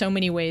there's only so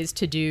many ways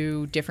to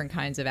do different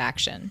kinds of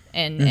action.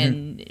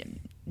 And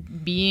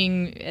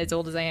being as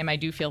old as I am, I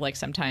do feel like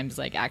sometimes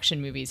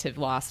action movies have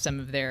lost some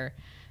of their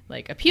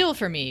appeal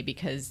for me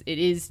because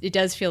it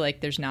does feel like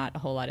there's not a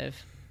whole lot of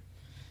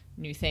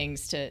new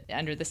things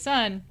under the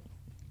sun.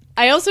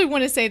 I also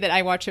want to say that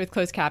I watch it with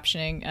closed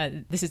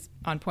captioning. This is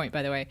on point,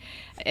 by the way,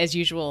 as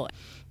usual.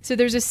 So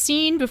there's a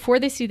scene before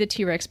they see the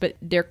T-Rex, but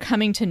they're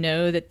coming to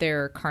know that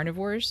they're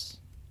carnivores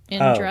in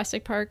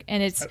Jurassic Park.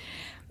 And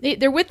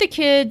they're with the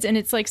kids, and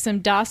it's some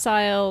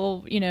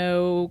docile,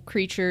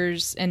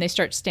 creatures, and they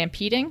start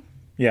stampeding.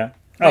 Yeah.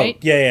 Right? Oh,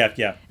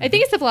 yeah. I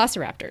think it's the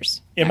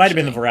Velociraptors. It might have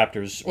been the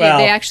Raptors. Well,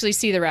 they actually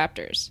see the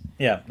raptors.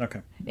 Yeah,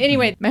 okay.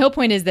 Anyway, my whole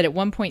point is that at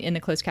one point in the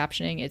closed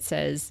captioning, it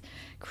says,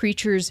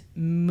 creatures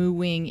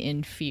mooing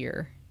in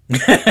fear.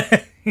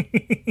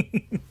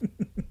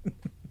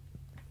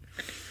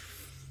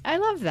 I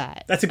love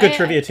that. That's a good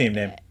trivia team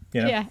name.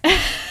 Yeah.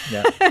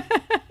 Yeah.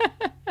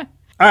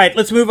 All right,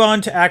 let's move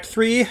on to Act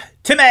 3.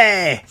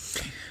 Timmy!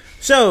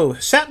 So,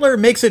 Sattler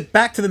makes it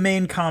back to the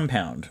main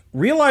compound.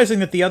 Realizing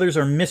that the others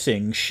are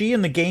missing, she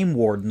and the game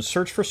warden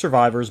search for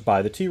survivors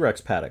by the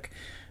T-Rex paddock.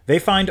 They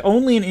find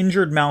only an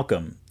injured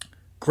Malcolm.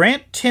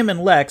 Grant, Tim,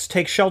 and Lex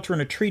take shelter in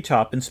a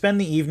treetop and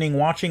spend the evening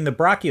watching the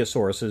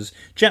brachiosauruses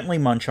gently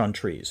munch on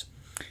trees.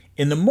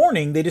 In the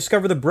morning, they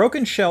discover the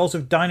broken shells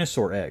of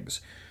dinosaur eggs.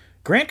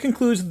 Grant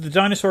concludes that the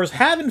dinosaurs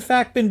have in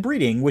fact been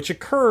breeding, which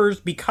occurs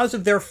because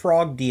of their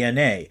frog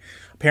DNA.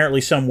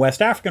 Apparently some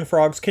West African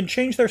frogs can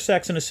change their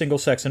sex in a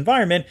single-sex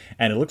environment,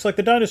 and it looks like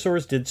the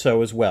dinosaurs did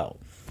so as well.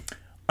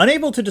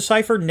 Unable to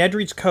decipher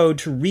Nedry's code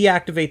to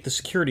reactivate the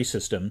security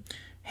system,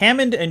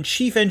 Hammond and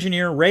Chief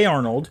Engineer Ray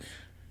Arnold,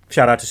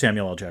 shout out to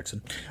Samuel L.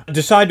 Jackson,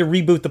 decide to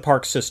reboot the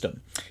park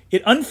system.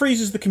 It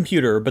unfreezes the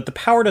computer, but the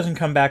power doesn't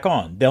come back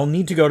on. They'll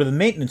need to go to the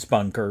maintenance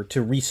bunker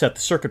to reset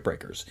the circuit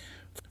breakers.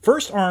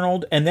 First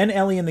Arnold, and then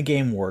Ellie and the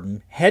game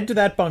warden head to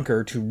that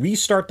bunker to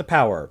restart the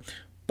power.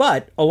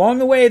 But along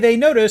the way, they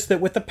notice that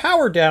with the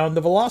power down,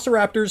 the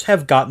Velociraptors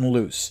have gotten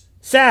loose.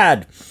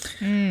 Sad.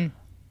 Anna,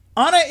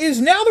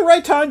 is now the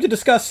right time to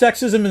discuss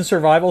sexism in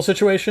survival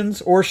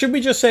situations, or should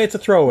we just say it's a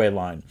throwaway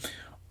line?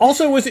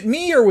 Also, was it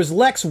me, or was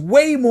Lex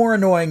way more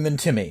annoying than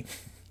Timmy?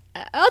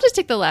 I'll just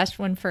take the last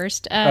one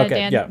first. Okay,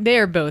 Dan, yeah. They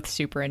are both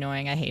super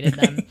annoying. I hated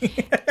them.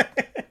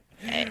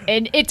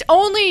 And it's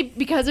only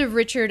because of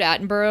Richard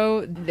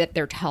Attenborough that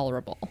they're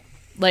tolerable.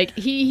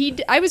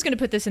 I was going to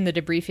put this in the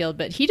debris field,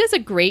 but he does a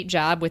great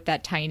job with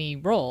that tiny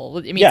role.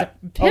 I mean, it's a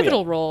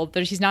pivotal role,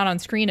 but he's not on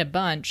screen a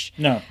bunch.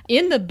 No.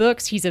 In the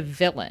books, he's a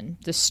villain,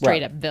 just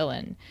straight up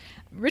villain.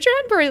 Richard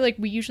Attenborough,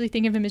 we usually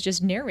think of him as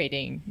just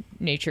narrating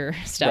nature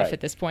stuff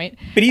at this point.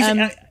 But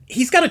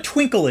he's got a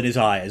twinkle in his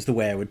eye, is the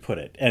way I would put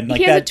it. And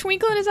he has a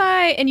twinkle in his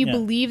eye, and you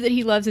believe that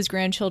he loves his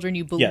grandchildren.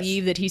 You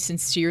believe that he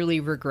sincerely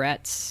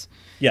regrets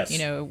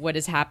what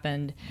has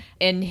happened.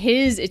 And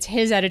it's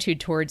his attitude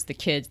towards the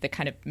kids that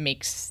kind of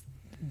makes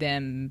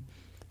them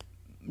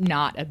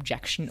not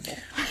objectionable.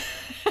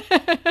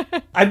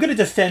 I'm going to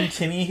defend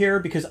Timmy here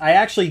because I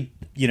actually,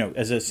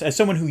 as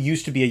someone who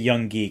used to be a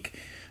young geek,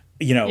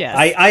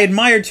 I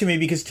admired Timmy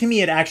because Timmy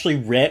had actually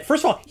read,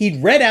 first of all,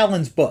 he'd read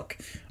Alan's book.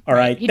 All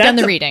right. He'd done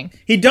the reading.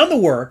 He'd done the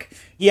work.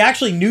 He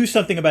actually knew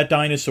something about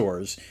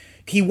dinosaurs.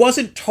 He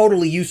wasn't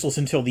totally useless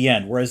until the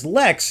end. Whereas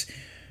Lex,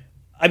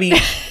 I mean,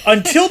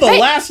 until the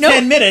last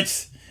 10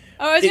 minutes.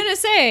 Oh, I was going to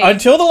say.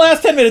 Until the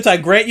last 10 minutes, I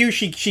grant you,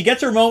 she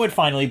gets her moment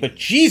finally, but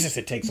Jesus,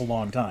 it takes a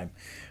long time.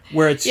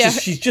 Where it's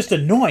she's just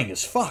annoying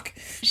as fuck.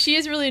 She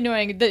is really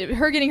annoying.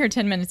 Her getting her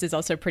 10 minutes is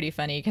also pretty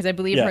funny because I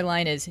believe her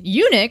line is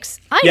Unix.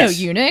 I know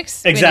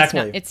Unix. Exactly.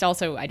 I mean, it's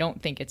also, I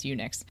don't think it's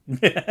Unix.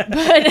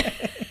 But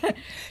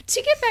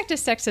to get back to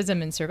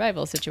sexism in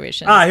survival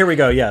situations. Here we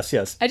go. Yes.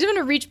 I just want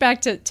to reach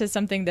back to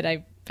something that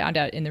I found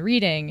out in the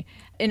reading.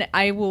 And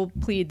I will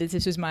plead that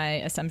this was my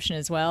assumption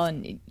as well,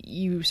 and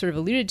you sort of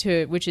alluded to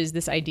it, which is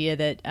this idea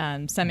that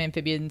some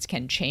amphibians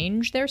can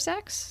change their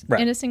sex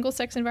in a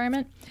single-sex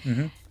environment.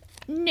 Mm-hmm.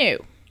 No.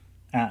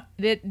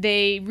 That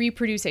they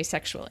reproduce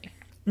asexually.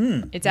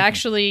 It's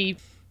actually,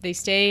 they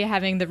stay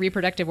having the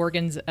reproductive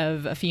organs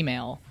of a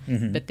female,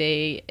 but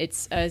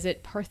is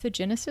it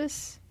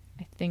parthenogenesis?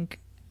 I think.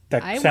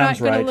 I'm not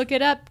going to look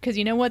it up, because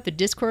you know what? The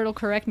Discord will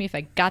correct me if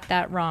I got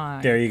that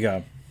wrong. There you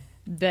go.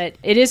 But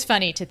it is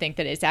funny to think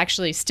that it's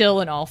actually still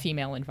an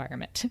all-female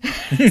environment.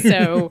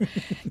 So,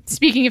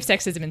 speaking of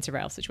sexism in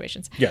survival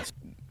situations. Yes.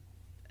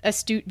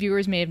 Astute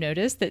viewers may have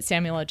noticed that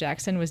Samuel L.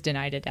 Jackson was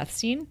denied a death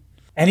scene.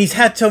 And he's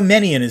had so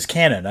many in his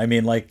canon. I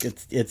mean, like,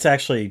 it's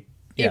actually...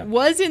 Yeah. It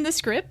was in the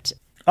script.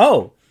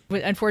 Oh.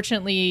 But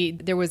unfortunately,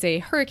 there was a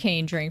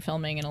hurricane during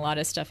filming, and a lot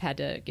of stuff had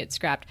to get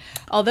scrapped.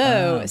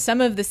 Although,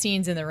 some of the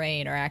scenes in the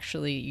rain are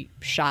actually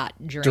shot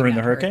during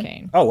the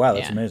hurricane. Oh, wow,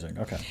 that's amazing.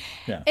 Okay.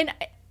 Yeah. And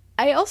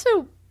I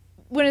also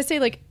want to say,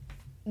 like,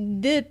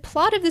 the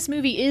plot of this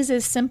movie is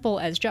as simple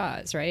as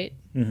Jaws, right?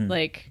 Mm-hmm.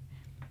 Like,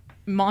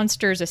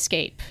 monsters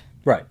escape.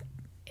 Right.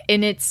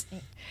 And it's,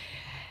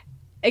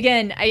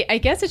 again, I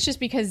guess it's just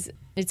because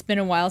it's been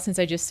a while since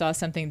I just saw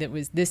something that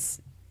was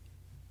this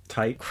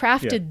tight,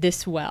 crafted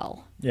this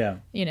well. Yeah.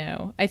 You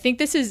know, I think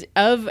this is,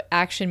 of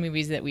action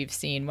movies that we've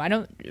seen,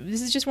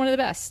 this is just one of the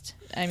best.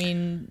 I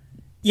mean...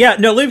 Yeah,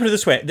 no, let me put it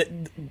this way.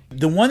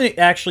 The one that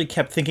I actually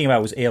kept thinking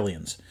about was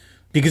Aliens.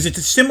 Because it's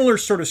a similar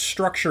sort of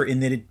structure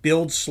in that it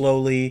builds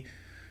slowly.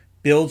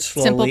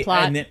 Simple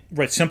plot.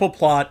 And simple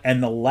plot.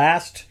 And the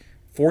last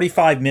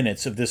 45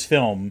 minutes of this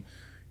film,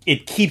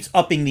 it keeps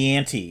upping the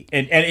ante.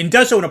 And it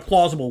does so in a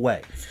plausible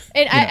way.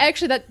 And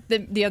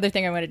the other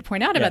thing I wanted to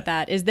point out about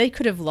that is they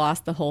could have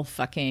lost the whole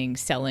fucking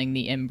selling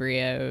the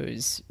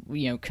embryos,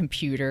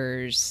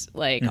 computers,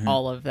 like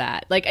all of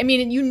that. Like, I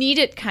mean, you need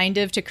it kind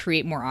of to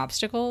create more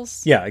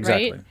obstacles. Yeah,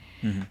 exactly. Right?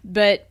 Mm-hmm.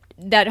 But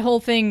that whole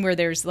thing where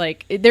there is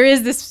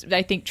this,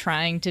 I think,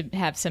 trying to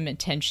have some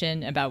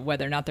intention about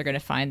whether or not they're going to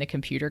find the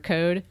computer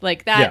code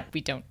like that.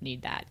 We don't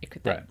need that.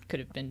 That could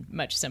have been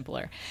much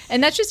simpler.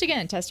 And that's just,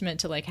 again,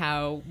 testament to like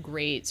how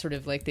great sort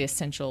of like the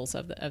essentials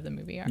of the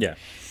movie are. Yeah.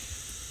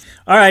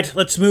 All right,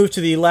 let's move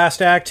to the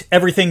last act,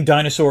 Everything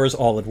Dinosaurs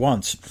All at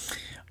Once.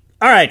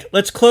 All right,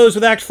 let's close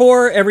with Act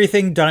 4,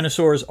 Everything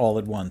Dinosaurs All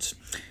at Once.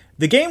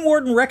 The game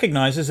warden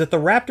recognizes that the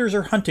raptors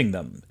are hunting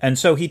them, and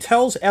so he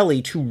tells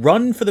Ellie to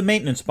run for the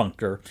maintenance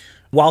bunker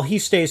while he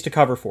stays to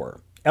cover for her.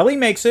 Ellie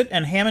makes it,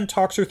 and Hammond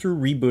talks her through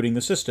rebooting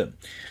the system.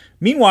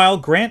 Meanwhile,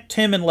 Grant,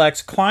 Tim, and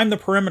Lex climb the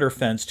perimeter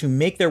fence to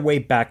make their way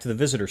back to the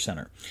visitor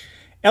center.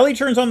 Ellie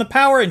turns on the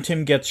power, and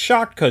Tim gets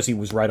shocked because he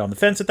was right on the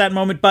fence at that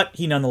moment, but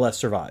he nonetheless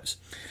survives.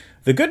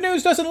 The good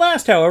news doesn't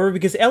last, however,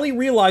 because Ellie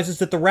realizes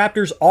that the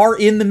raptors are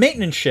in the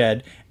maintenance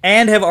shed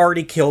and have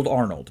already killed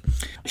Arnold.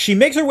 She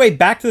makes her way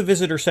back to the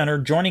visitor center,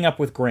 joining up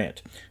with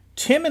Grant.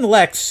 Tim and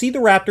Lex see the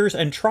raptors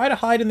and try to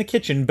hide in the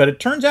kitchen, but it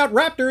turns out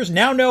raptors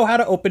now know how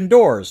to open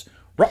doors.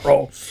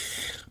 Ruh-roh.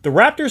 The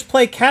raptors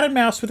play cat and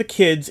mouse with the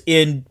kids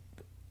in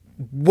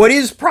what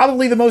is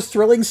probably the most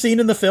thrilling scene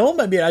in the film.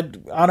 I mean,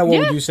 Anna, what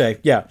would you say?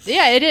 Yeah.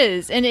 Yeah, it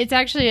is. And it's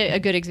actually a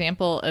good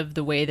example of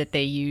the way that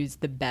they use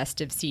the best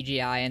of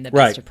CGI and the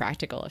best of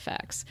practical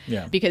effects.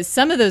 Yeah. Because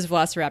some of those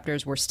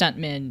velociraptors were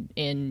stuntmen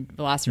in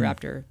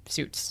velociraptor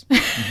suits.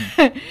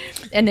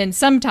 And then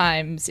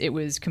sometimes it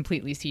was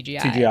completely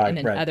CGI. And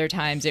then other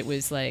times it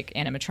was like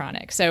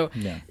animatronic. So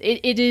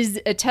it is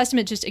a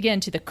testament just, again,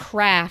 to the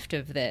craft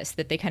of this,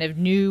 that they kind of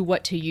knew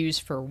what to use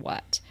for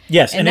what.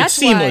 Yes, and it's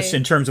seamless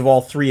in terms of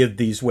all three of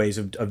these ways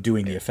of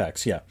doing the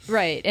effects,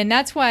 Right, and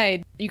that's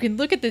why you can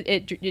look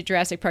at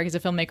Jurassic Park as a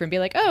filmmaker and be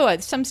like, oh,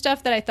 some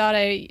stuff that I thought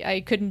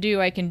I couldn't do,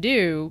 I can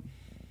do.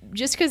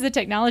 Just because the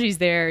technology's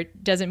there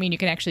doesn't mean you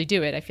can actually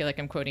do it. I feel like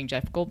I'm quoting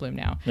Jeff Goldblum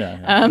now.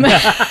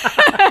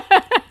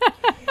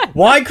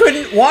 Why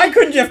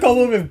couldn't Jeff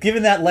Goldblum have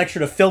given that lecture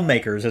to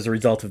filmmakers as a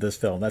result of this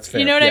film? That's fair.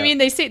 You know what I mean?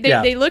 They say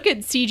they look at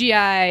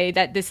CGI,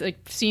 that this like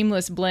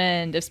seamless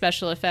blend of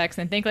special effects,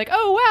 and think like,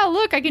 oh wow,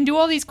 look, I can do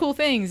all these cool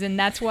things, and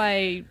that's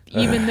why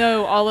even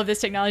though all of this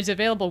technology is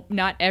available,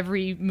 not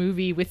every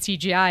movie with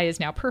CGI is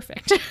now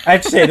perfect. I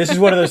have to say, this is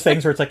one of those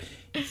things where it's like,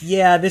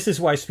 yeah, this is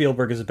why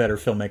Spielberg is a better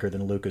filmmaker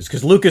than Lucas,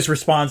 because Lucas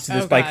responds to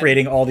this by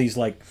creating all these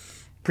like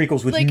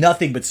prequels with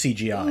nothing but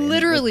CGI.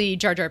 Literally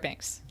Jar Jar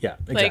Binks. Yeah,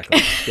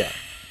 exactly. Yeah.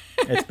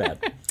 It's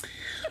bad.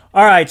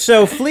 All right,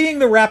 so fleeing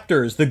the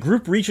raptors, the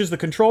group reaches the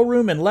control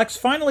room, and Lex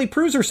finally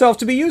proves herself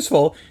to be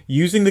useful,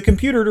 using the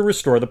computer to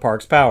restore the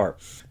park's power.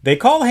 They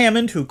call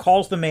Hammond, who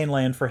calls the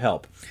mainland for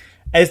help.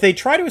 As they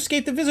try to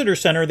escape the visitor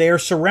center, they are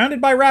surrounded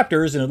by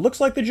raptors, and it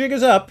looks like the jig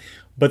is up,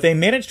 but they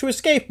manage to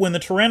escape when the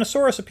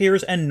Tyrannosaurus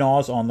appears and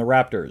gnaws on the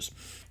raptors.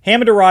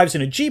 Hammond arrives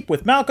in a Jeep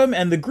with Malcolm,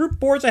 and the group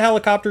boards a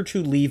helicopter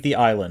to leave the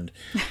island.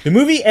 The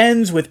movie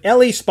ends with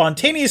Ellie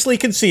spontaneously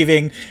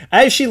conceiving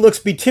as she looks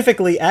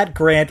beatifically at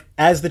Grant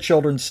as the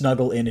children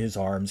snuggle in his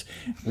arms,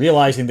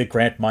 realizing that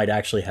Grant might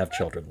actually have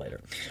children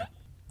later.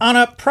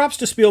 Anna, props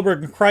to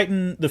Spielberg and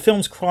Crichton. The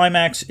film's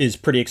climax is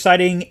pretty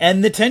exciting,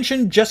 and the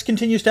tension just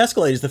continues to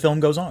escalate as the film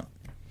goes on.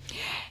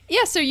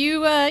 Yeah, so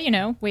you,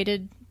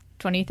 waited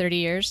 20, 30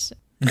 years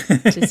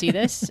to see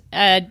this.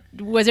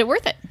 Was it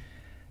worth it?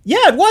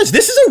 Yeah, it was.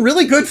 This is a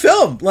really good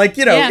film. Like,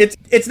 Yeah.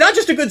 it's not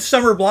just a good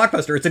summer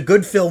blockbuster. It's a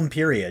good film,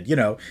 period.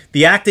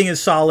 The acting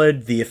is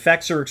solid. The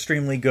effects are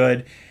extremely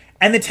good.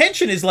 And the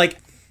tension is like,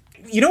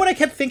 you know what I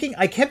kept thinking?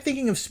 I kept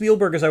thinking of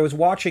Spielberg as I was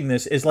watching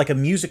this as like a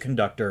music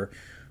conductor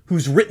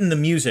who's written the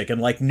music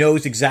and like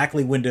knows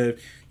exactly when to,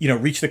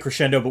 reach the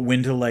crescendo, but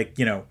when to like,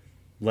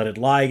 let it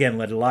lie again,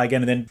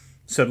 and then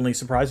suddenly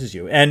surprises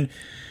you. And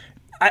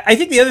I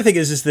think the other thing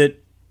is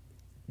that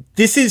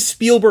this is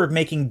Spielberg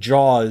making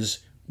Jaws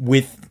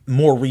with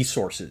more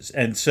resources.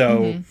 And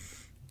so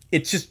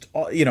it's just,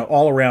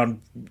 all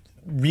around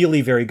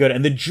really very good.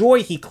 And the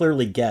joy he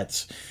clearly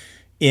gets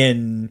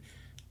in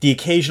the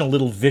occasional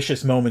little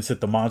vicious moments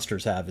that the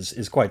monsters have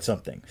is quite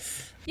something.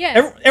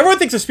 Yeah. Everyone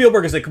thinks of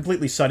Spielberg as a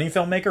completely sunny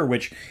filmmaker,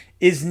 which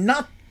is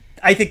not,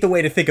 I think, the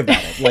way to think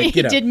about it. Like,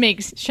 he did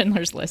make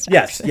Schindler's List.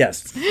 Yes.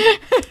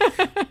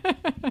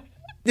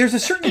 There's a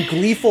certain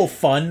gleeful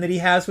fun that he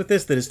has with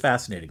this that is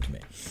fascinating to me.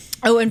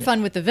 Oh, and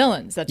fun with the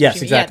villains. That's Yes, what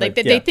you mean. exactly.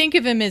 Yeah, they think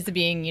of him as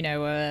being,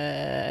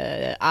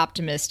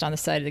 optimist on the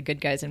side of the good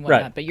guys and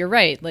whatnot. Right. But you're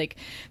right. Like,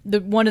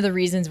 one of the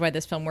reasons why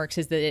this film works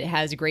is that it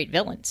has great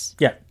villains.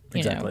 Yeah,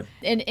 exactly.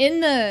 And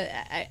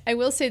I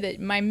will say that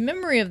my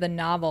memory of the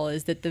novel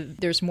is that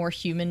there's more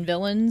human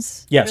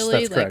villains. Yes,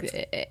 really. that's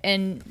correct.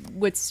 And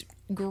what's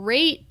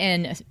great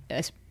and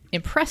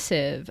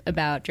impressive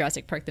about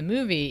Jurassic Park the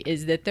movie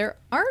is that there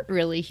aren't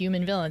really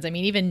human villains. I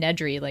mean, even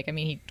Nedry,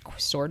 he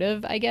sort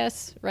of, I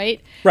guess,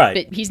 right? Right.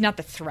 But he's not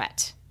the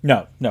threat.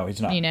 No, he's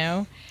not.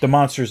 The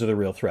monsters are the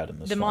real threat in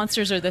this film. The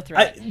monsters are the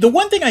threat. The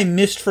one thing I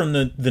missed from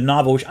the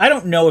novel, which I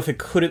don't know if it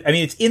could have, I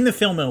mean, it's in the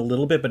film in a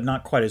little bit, but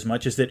not quite as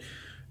much, is that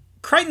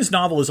Crichton's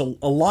novel is a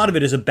lot of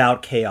it is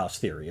about chaos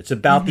theory. It's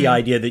about the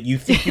idea that you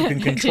think you can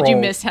control. Did you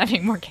miss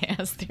having more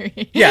chaos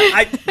theory? Yeah,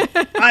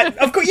 I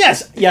of course,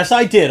 yes,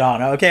 I did,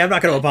 Anna. Okay, I'm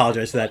not going to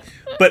apologize for that.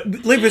 But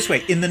look this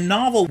way: in the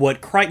novel,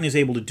 what Crichton is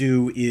able to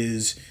do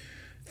is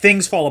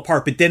things fall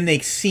apart, but then they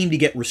seem to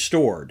get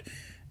restored,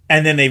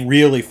 and then they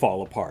really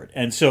fall apart.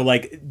 And so,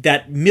 like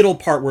that middle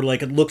part where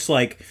like it looks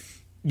like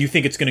you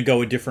think it's going to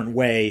go a different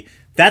way,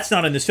 that's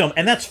not in this film,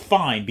 and that's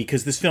fine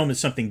because this film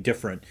is something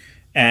different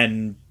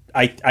and.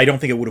 I don't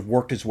think it would have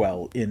worked as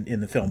well in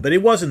the film, but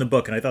it was in the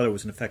book, and I thought it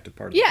was an effective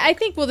part of it. Yeah, I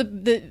think. Well,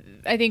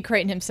 I think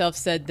Crichton himself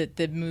said that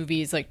the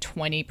movie is like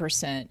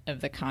 20%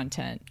 of the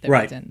content that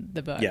was in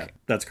the book. Yeah,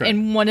 that's correct.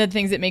 And one of the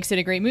things that makes it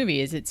a great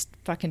movie is it's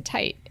fucking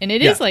tight, and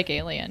it is like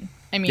Alien.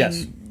 I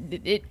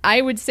mean,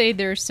 I would say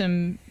there's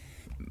some.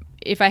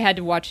 If I had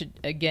to watch it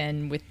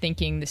again with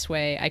thinking this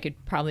way, I could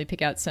probably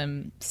pick out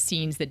some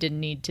scenes that didn't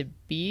need to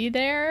be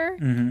there,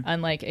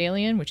 unlike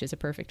Alien, which is a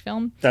perfect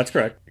film. That's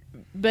correct.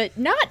 But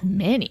not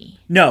many.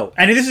 No,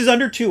 and this is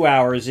under 2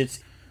 hours. It's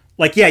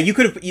like, yeah, it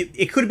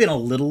could have been a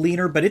little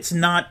leaner, but it's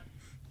not.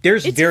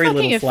 There's very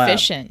little flab. It's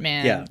efficient,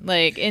 man. Yeah.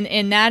 Like,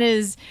 and that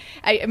is,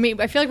 I mean,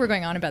 I feel like we're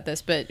going on about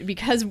this, but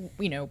because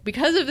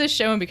of this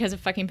show and because of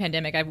fucking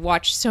pandemic, I've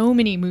watched so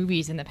many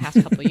movies in the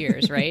past couple of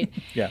years, right?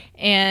 Yeah.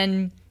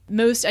 And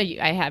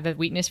I have a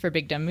weakness for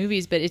big dumb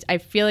movies, but I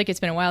feel like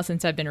it's been a while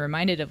since I've been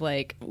reminded of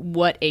like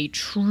what a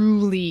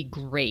truly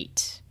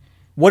great.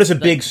 What does a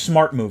big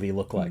smart movie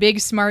look like? Big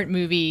smart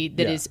movie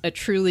that is a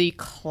truly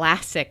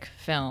classic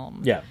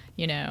film. Yeah.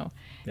 Yeah.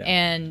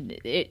 And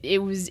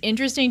it was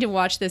interesting to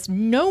watch this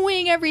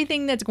knowing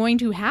everything that's going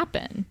to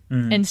happen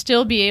and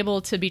still be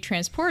able to be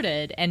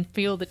transported and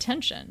feel the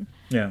tension.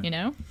 Yeah.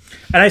 And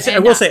I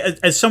will say,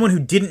 as someone who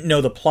didn't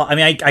know the plot, I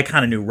mean, I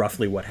kind of knew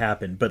roughly what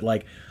happened, but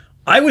like,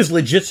 I was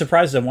legit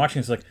surprised as I'm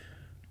watching this, like,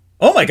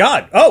 oh my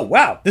God, oh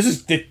wow,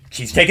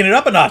 she's taking it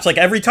up a notch, like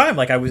every time.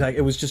 Like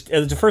it was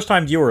the first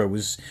time viewer,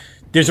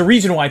 there's a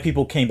reason why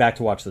people came back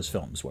to watch this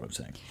film, is what I'm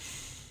saying.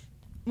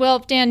 Well,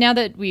 Dan, now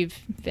that we've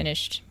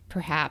finished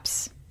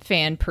perhaps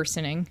fan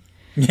personing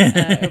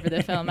over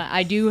the film,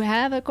 I do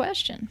have a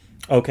question.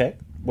 Okay,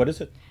 what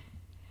is it?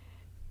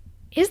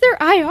 Is there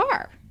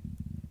IR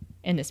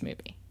in this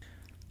movie?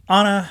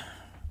 Anna,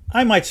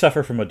 I might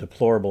suffer from a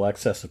deplorable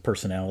excess of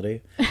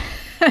personality,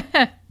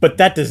 but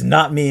that does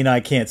not mean I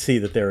can't see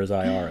that there is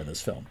IR in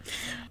this film.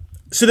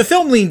 So the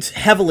film leans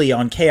heavily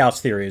on chaos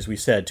theory, as we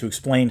said, to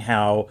explain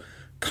how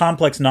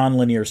complex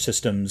nonlinear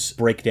systems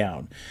break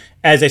down.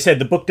 As I said,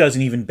 the book does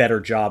an even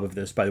better job of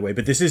this, by the way,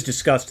 but this is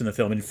discussed in the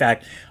film. In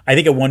fact, I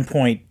think at one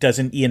point,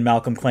 doesn't Ian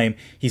Malcolm claim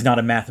he's not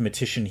a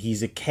mathematician,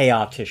 he's a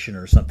chaotician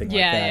or something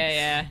like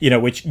that? Yeah.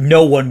 Which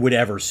no one would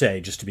ever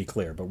say, just to be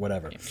clear, but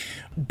whatever. Yeah.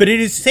 But it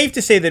is safe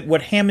to say that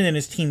what Hammond and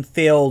his team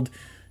failed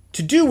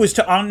to do was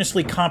to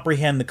honestly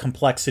comprehend the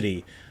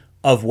complexity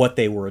of what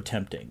they were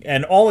attempting.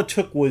 And all it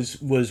took was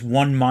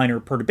one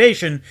minor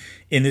perturbation,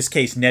 in this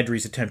case,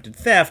 Nedry's attempted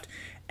theft,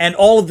 and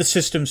all of the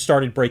systems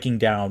started breaking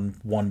down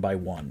one by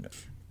one.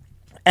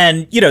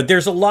 And,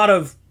 there's a lot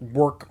of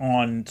work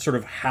on sort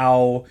of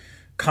how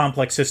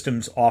complex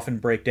systems often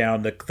break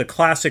down. The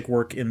classic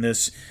work in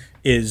this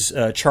is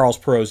Charles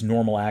Perrow's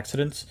Normal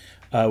Accidents,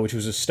 which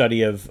was a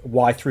study of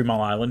why 3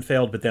 Mile Island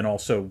failed, but then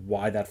also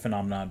why that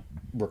phenomenon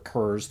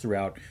recurs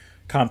throughout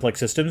complex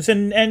systems.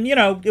 And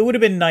it would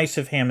have been nice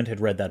if Hammond had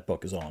read that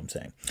book, is all I'm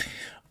saying.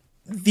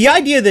 The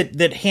idea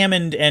that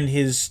Hammond and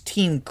his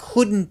team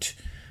couldn't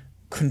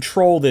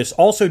control this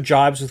also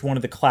jibes with one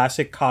of the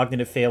classic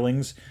cognitive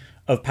failings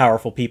of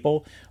powerful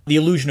people, the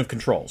illusion of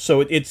control.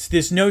 So it's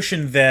this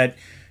notion that,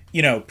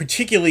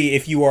 particularly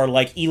if you are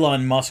like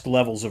Elon Musk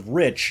levels of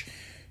rich,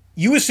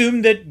 you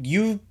assume that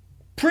you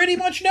pretty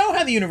much know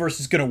how the universe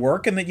is going to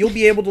work and that you'll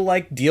be able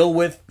to deal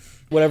with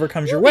whatever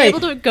comes your way. Be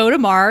able to go to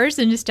Mars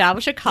and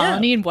establish a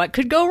colony, and what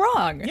could go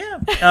wrong?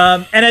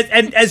 Yeah.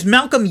 And as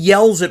Malcolm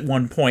yells at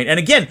one point, and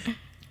again,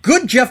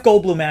 good Jeff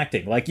Goldblum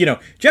acting.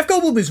 Jeff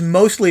Goldblum is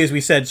mostly, as we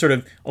said, sort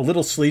of a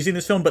little sleazy in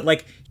this film,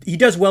 but he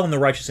does well in the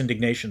righteous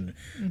indignation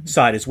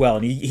side as well.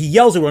 And he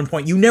yells at one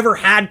point, "You never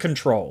had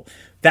control.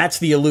 That's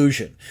the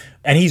illusion."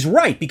 And he's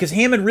right, because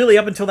Hammond really,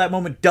 up until that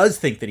moment, does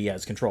think that he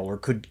has control or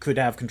could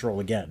have control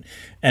again.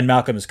 And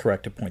Malcolm is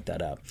correct to point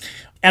that out.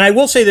 And I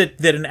will say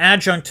that an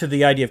adjunct to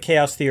the idea of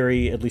chaos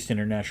theory, at least in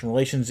international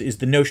relations, is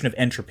the notion of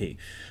entropy.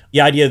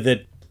 The idea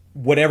that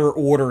whatever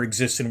order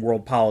exists in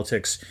world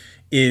politics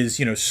is,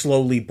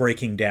 slowly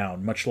breaking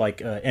down, much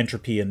like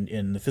entropy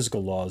in the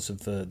physical laws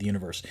of the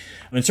universe.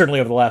 And certainly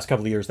over the last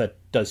couple of years, that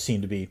does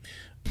seem to be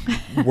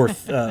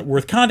worth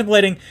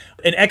contemplating.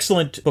 An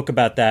excellent book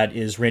about that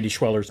is Randy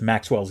Schweller's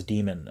Maxwell's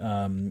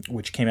Demon,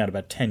 which came out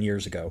about 10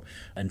 years ago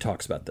and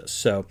talks about this.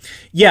 So,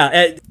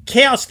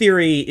 chaos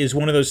theory is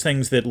one of those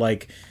things that,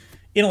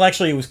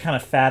 intellectually it was kind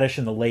of faddish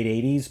in the late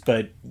 80s,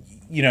 but,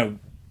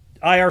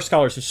 IR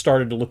scholars have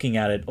started looking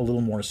at it a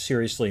little more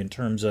seriously in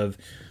terms of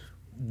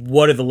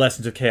what are the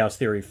lessons of chaos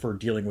theory for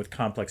dealing with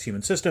complex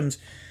human systems.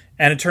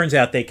 And it turns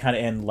out they kind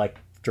of end like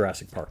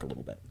Jurassic Park a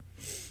little bit.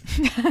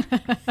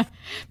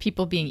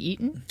 People being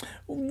eaten?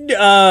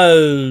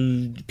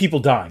 People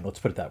dying, let's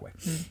put it that way.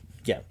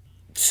 Yeah.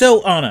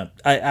 So, Anna,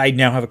 I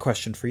now have a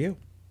question for you.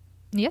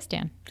 Yes,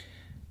 Dan.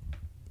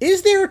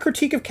 Is there a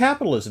critique of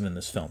capitalism in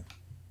this film?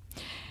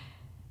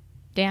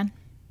 Dan,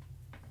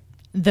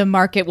 the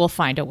market will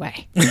find a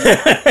way.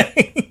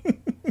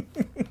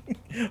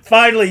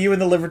 Finally, you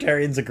and the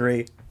libertarians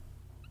agree.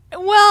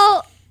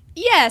 Well,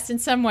 yes, in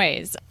some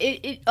ways.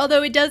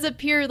 Although it does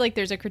appear like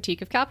there's a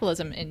critique of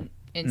capitalism in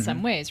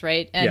some ways,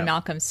 right? And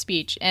Malcolm's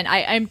speech. And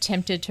I'm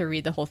tempted to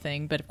read the whole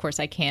thing, but of course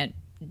I can't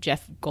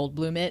Jeff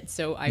Goldblum it,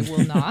 so I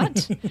will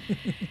not.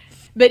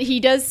 But he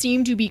does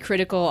seem to be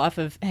critical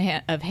of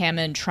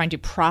Hammond trying to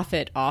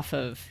profit off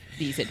of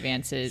these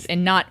advances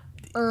and not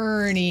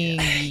earning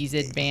these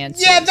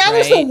advances. Yeah, that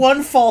was the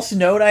one false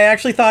note I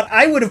actually thought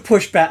I would have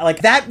pushed back.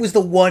 That was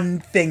the one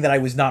thing that I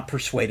was not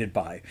persuaded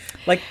by.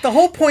 The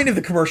whole point of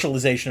the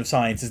commercialization of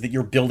science is that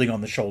you're building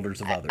on the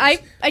shoulders of others.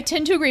 I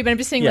tend to agree, but I'm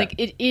just saying,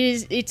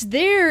 it's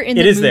there in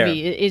the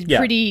movie. It's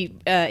pretty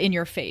in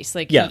your face.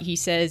 He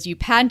says, you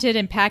patented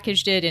and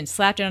packaged it and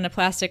slapped it on a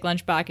plastic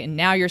lunchbox, and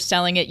now you're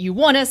selling it. You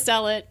want to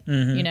sell it,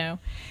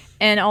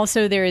 And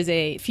also there is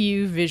a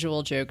few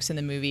visual jokes in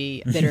the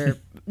movie that are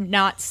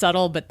not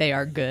subtle, but they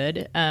are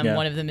good.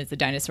 One of them is the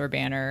dinosaur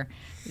banner,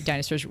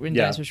 dinosaurs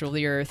rule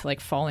the earth,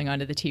 falling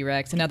onto the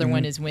T-Rex. Another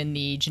one is when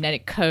the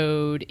genetic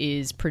code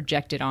is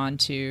projected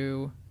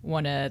onto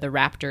one of the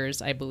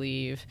raptors, I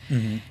believe.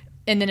 And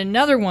then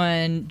another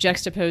one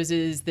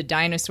juxtaposes the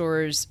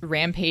dinosaurs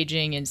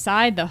rampaging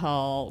inside the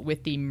hull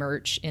with the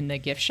merch in the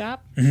gift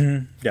shop.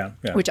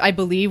 Which I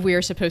believe we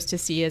are supposed to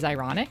see as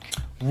ironic.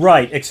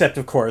 Right, except,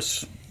 of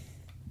course,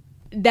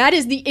 that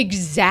is the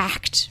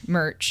exact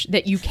merch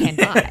that you can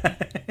buy.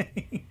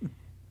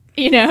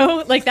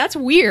 That's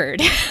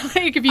weird. If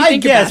you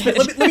think about it.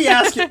 But let me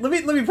ask you. Let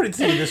me put it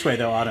to you this way,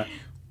 though, Anna.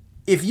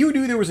 If you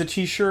knew there was a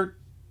T-shirt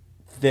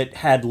that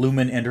had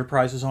Lumen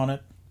Enterprises on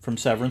it from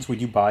Severance,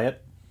 would you buy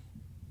it?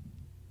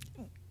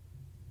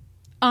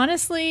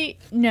 Honestly,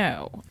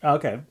 no.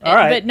 Okay, all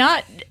right. But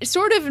not.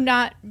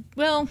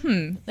 Well,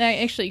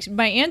 actually,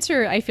 my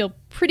answer, I feel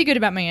pretty good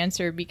about my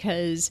answer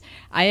because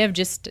I have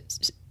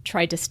just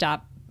tried to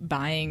stop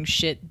buying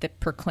shit that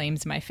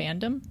proclaims my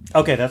fandom.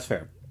 Okay, that's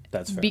fair.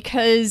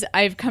 Because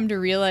I've come to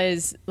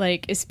realize,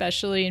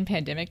 especially in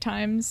pandemic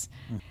times,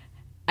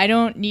 I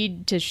don't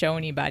need to show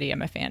anybody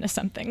I'm a fan of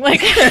something.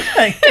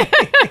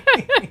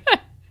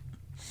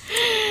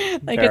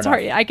 It's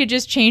hard. I could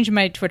just change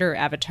my Twitter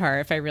avatar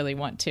if I really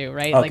want to,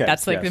 right? Okay,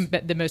 that's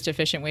the most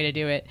efficient way to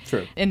do it.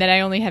 True. And that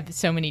I only have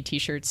so many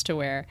T-shirts to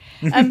wear.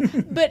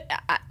 But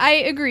I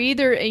agree.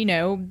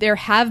 There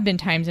have been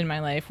times in my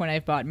life when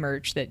I've bought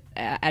merch that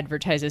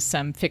advertises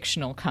some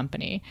fictional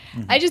company.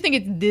 I just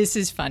think this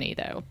is funny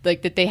though,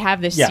 that they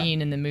have this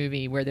scene in the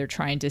movie where they're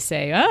trying to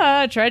say,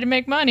 try to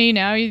make money.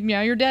 Now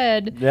you're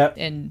dead. Yep.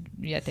 And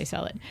yet they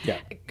sell it. Yeah.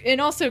 And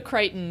also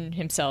Crichton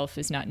himself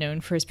is not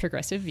known for his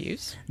progressive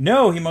views.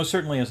 No, he most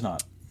certainly is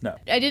not. No.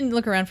 I didn't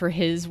look around for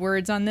his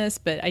words on this,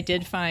 but I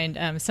did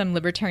find some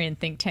libertarian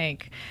think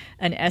tank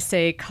an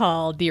essay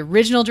called "The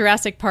Original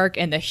Jurassic Park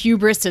and the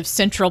Hubris of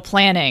Central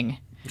Planning,"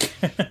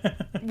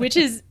 which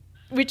is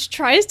which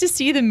tries to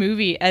see the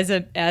movie as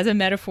a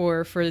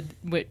metaphor for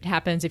what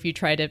happens if you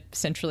try to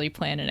centrally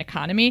plan an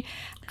economy.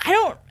 I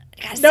don't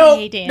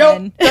say, Dan.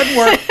 No, doesn't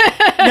work.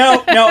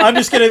 No,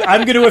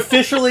 I'm gonna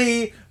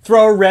officially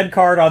throw a red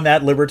card on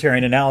that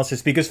libertarian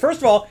analysis because, first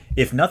of all,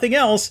 if nothing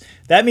else,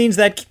 that means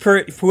that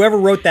whoever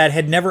wrote that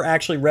had never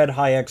actually read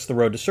Hayek's The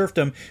Road to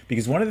Serfdom,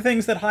 because one of the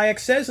things that Hayek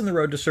says in The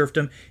Road to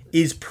Serfdom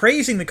is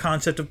praising the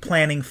concept of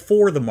planning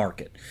for the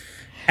market.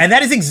 And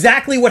that is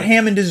exactly what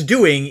Hammond is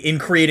doing in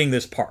creating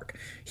this park.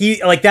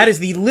 That is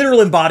the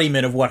literal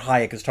embodiment of what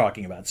Hayek is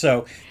talking about.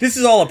 So this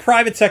is all a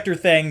private sector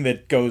thing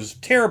that goes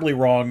terribly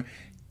wrong.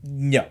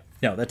 No,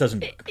 that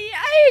doesn't work.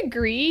 I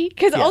agree.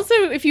 Because also,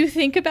 if you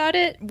think about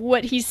it,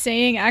 what he's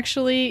saying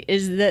actually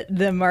is that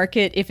the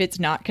market, if it's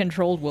not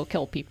controlled, will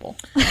kill people.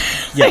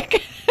 Yeah.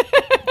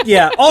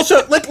 Yeah.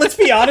 Also, let's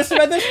be honest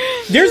about this.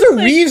 There's a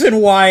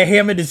reason why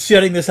Hammond is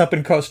setting this up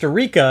in Costa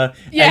Rica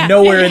and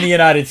nowhere in the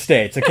United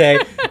States, okay?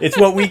 It's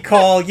what we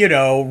call,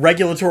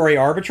 regulatory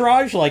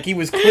arbitrage. Like, he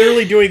was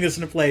clearly doing this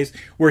in a place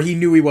where he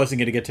knew he wasn't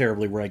going to get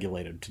terribly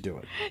regulated to do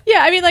it. Yeah,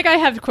 I mean, I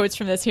have quotes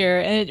from this here,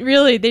 and it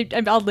really,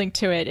 I'll link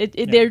to it.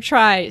 They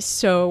try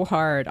so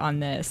hard on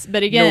this.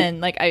 But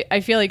again,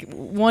 I feel like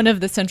one of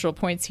the central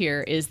points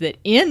here is that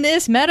in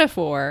this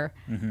metaphor,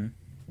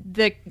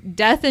 the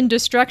death and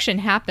destruction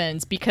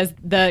happens because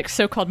the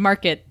so-called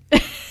market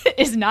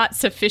is not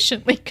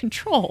sufficiently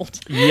controlled.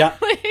 Yeah.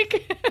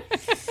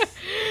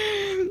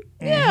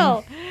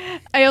 Yeah.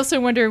 I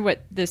also wonder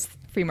what this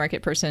free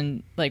market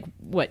person,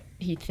 what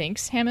he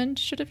thinks Hammond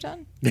should have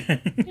done.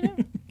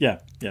 Yeah.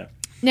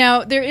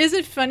 Now, there is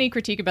a funny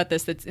critique about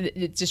this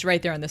it's just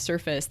right there on the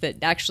surface that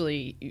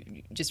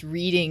actually just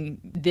reading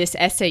this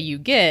essay you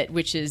get,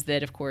 which is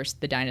that, of course,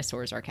 the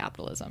dinosaurs are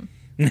capitalism.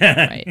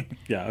 Right?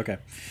 Yeah, okay.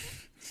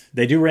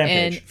 They do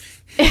rampage.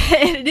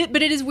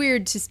 But it is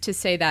weird to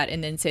say that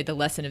and then say the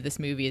lesson of this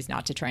movie is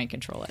not to try and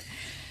control it.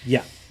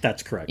 Yeah,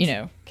 that's correct.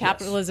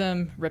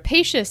 Capitalism,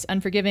 rapacious,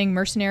 unforgiving,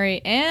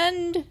 mercenary,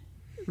 and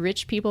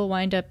rich people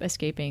wind up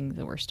escaping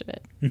the worst of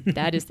it.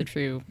 That is the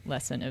true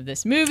lesson of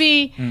this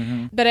movie.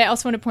 Mm-hmm. But I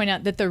also want to point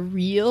out that the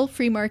real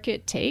free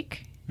market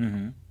take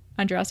on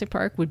Jurassic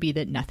Park would be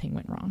that nothing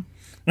went wrong.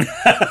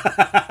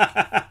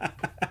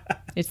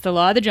 It's the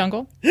law of the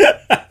jungle.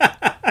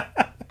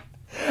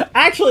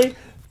 Actually,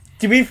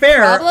 to be fair,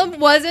 the problem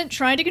wasn't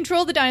trying to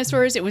control the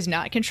dinosaurs. It was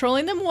not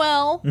controlling them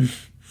well.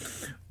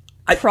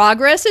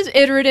 Progress is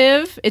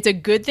iterative. It's a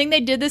good thing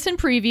they did this in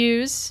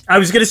previews. I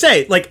was going to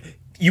say,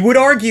 you would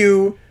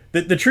argue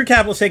that the true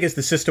capitalist take is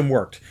the system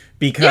worked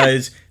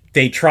because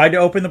they tried to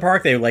open the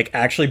park. They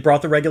actually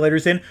brought the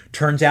regulators in.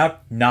 Turns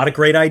out not a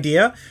great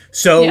idea.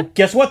 So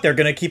guess what? They're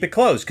going to keep it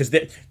closed because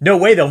no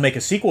way they'll make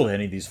a sequel to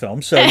any of these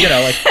films. So,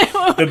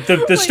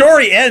 the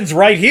story ends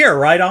right here,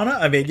 right, Anna?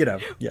 I mean,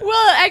 yeah.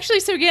 Well, actually,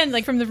 so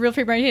again, from the real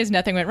free market case,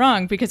 nothing went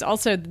wrong because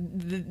also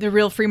the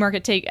real free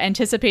market take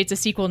anticipates a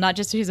sequel not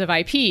just because of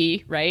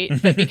IP, right?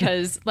 But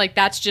because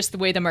that's just the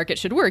way the market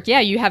should work. Yeah,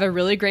 you have a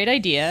really great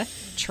idea,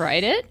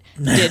 tried it,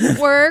 didn't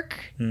work.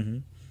 Mm-hmm.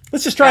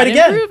 Let's just try it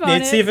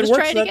again. See if it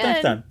works that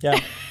next time.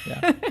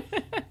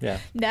 Yeah.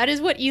 That is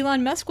what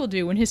Elon Musk will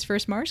do when his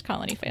first Mars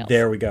colony fails.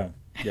 There we go.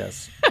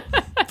 Yes.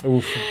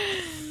 Oof.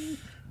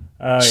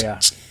 Oh, yeah.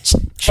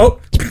 Oh!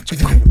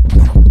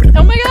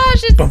 Oh my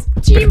gosh,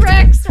 it's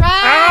T-Rex!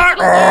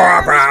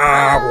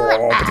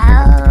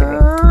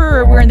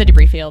 We're in the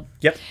debris field.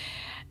 Yep.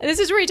 This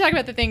is where we talk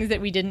about the things that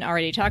we didn't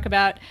already talk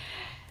about.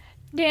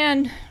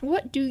 Dan,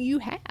 what do you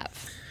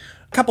have?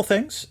 A couple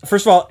things.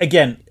 First of all,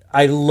 again,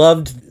 I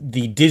loved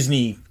the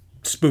Disney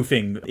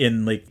spoofing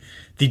in the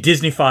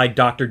Disney-fied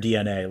Dr.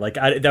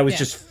 DNA. That was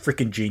just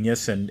freaking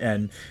genius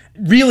and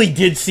really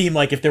did seem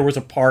like if there was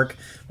a park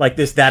like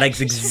this, that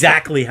is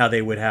exactly how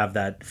they would have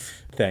that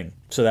thing.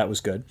 So that was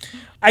good.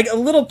 A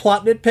little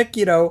plot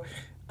nitpick,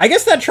 I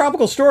guess that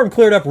tropical storm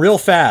cleared up real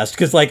fast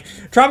because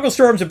tropical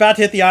storm's about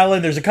to hit the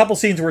island. There's a couple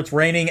scenes where it's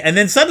raining and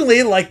then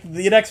suddenly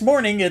the next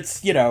morning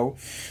it's,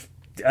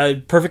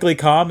 perfectly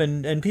calm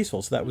and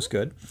peaceful. So that was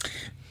good.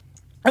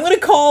 I'm going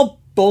to call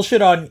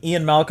bullshit on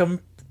Ian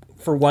Malcolm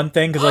for one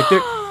thing, because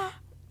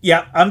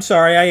yeah, I'm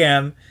sorry, I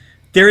am.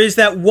 There is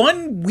that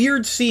one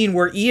weird scene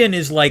where Ian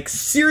is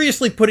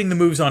seriously putting the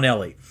moves on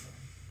Ellie,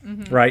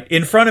 right,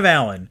 in front of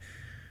Alan,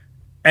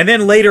 and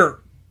then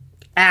later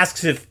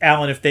asks if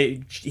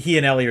he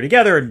and Ellie are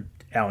together, and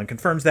Alan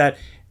confirms that,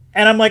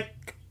 and I'm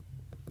like,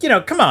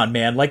 come on,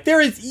 man,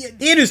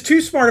 Ian is too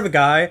smart of a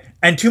guy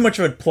and too much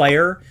of a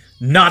player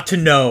not to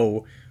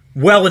know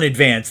well in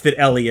advance that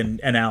Ellie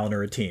and Alan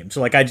are a team.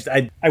 So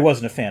I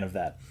wasn't a fan of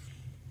that.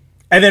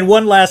 And then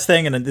one last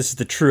thing, and this is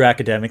the true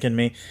academic in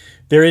me.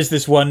 There is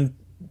this one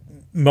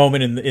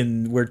moment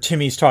in where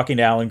Timmy's talking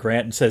to Alan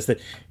Grant and says that,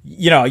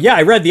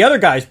 I read the other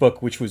guy's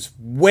book, which was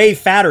way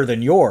fatter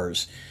than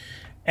yours.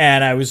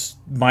 And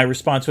my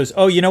response was,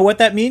 oh, you know what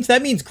that means?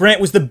 That means Grant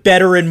was the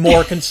better and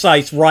more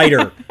concise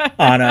writer,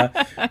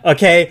 Anna.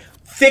 Okay?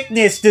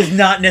 thickness does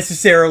not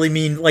necessarily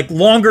mean, like,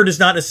 longer does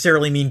not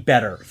necessarily mean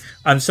better.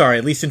 I'm sorry,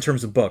 at least in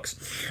terms of books.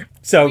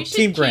 So,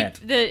 Team Grant.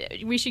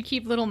 We should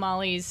keep little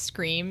Molly's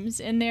screams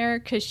in there,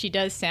 because she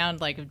does sound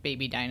like a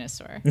baby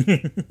dinosaur.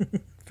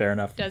 Fair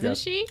enough. Doesn't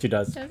she? She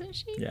does. Doesn't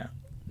she? Yeah.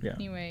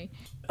 Anyway.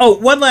 Oh,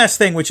 one last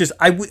thing, which is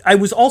I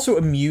was also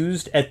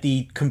amused at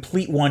the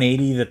complete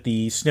 180 that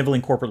the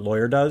sniveling corporate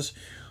lawyer does,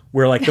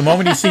 where, like, the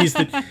moment he sees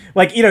that,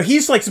 like, you know,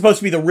 he's, like, supposed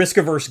to be the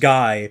risk-averse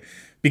guy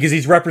because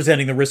he's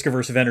representing the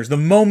risk-averse investors. The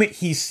moment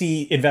he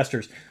sees,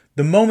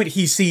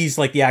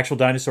 like, the actual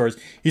dinosaurs,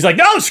 he's like,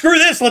 no, screw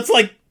this, let's,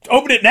 like,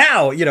 open it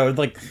now. You know,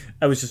 like,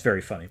 that was just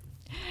very funny.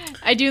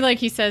 I do like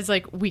he says,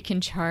 like, we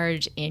can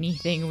charge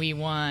anything we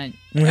want.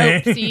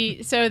 Oh,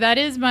 see, so that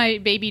is my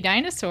baby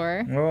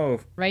dinosaur. Oh.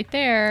 Right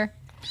there.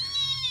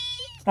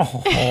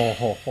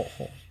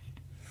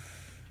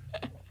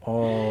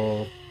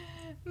 Oh.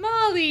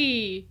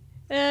 Molly,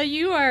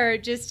 you are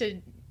just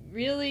a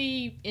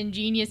really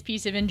ingenious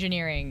piece of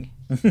engineering.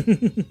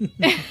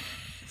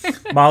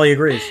 Molly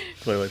agrees,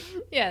 clearly.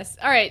 Yes.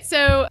 All right.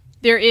 So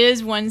there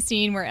is one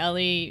scene where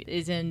Ellie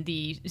is in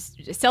the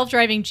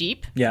self-driving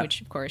Jeep, which,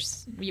 of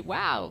course,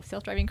 wow,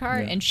 self-driving car.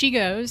 Yeah. And she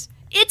goes,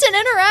 it's an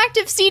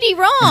interactive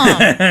CD-ROM.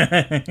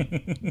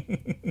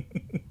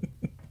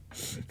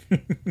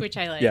 Which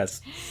I like.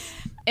 Yes.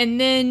 And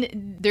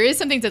then there is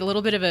something that's a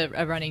little bit of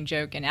a running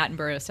joke, and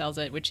Attenborough sells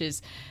it, which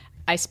is,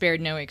 I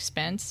spared no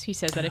expense. He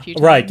says that a few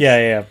times. Right,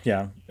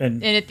 yeah.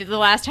 And the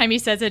last time he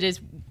says it is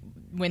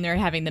when they're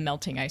having the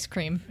melting ice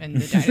cream and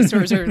the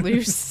dinosaurs are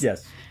loose.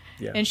 Yes.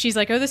 Yeah. And she's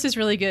like, oh, this is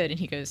really good. And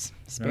he goes,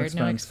 spared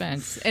no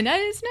expense. And that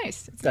is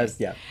nice. That's nice.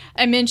 Yeah.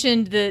 I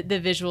mentioned the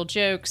visual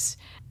jokes.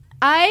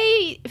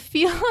 I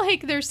feel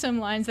like there's some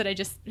lines that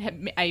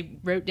I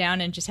wrote down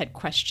and just had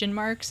question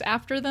marks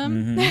after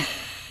them.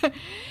 Mm-hmm.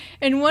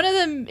 And one of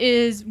them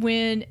is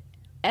when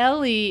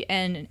Ellie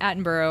and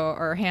Attenborough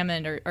or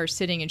Hammond are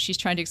sitting and she's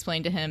trying to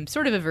explain to him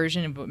sort of a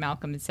version of what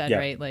Malcolm had said,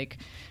 right? Like,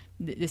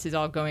 this is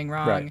all going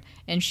wrong. Right.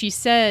 And she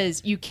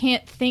says, you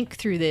can't think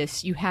through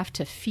this. You have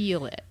to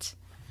feel it.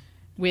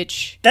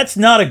 Which... That's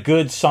not a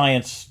good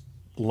science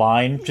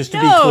line, just to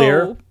be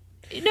clear.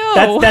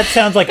 No. That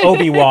sounds like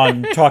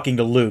Obi-Wan talking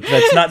to Luke.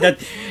 That's not... that.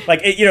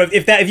 Like, you know,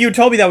 if you had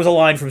told me that was a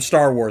line from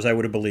Star Wars, I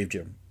would have believed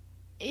you.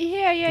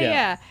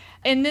 Yeah.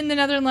 And then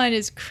another line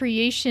is,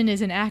 creation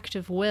is an act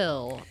of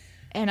will.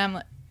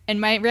 And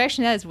my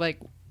reaction to that is like,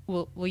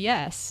 well,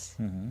 yes.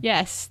 Mm-hmm.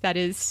 Yes, that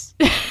is.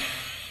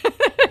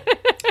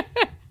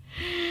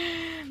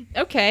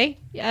 Okay.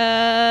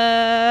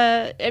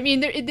 I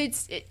mean,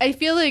 I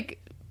feel like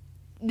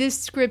this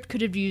script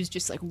could have used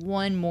just like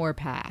one more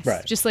pass.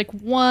 Right. Just like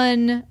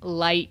one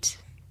light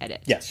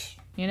edit. Yes.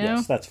 You know?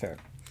 Yes, that's fair.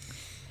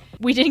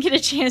 We didn't get a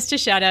chance to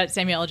shout out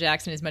Samuel L.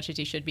 Jackson as much as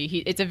he should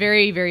be. It's a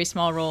very, very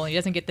small role, and he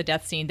doesn't get the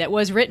death scene that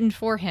was written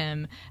for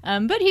him.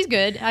 But he's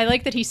good. I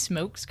like that he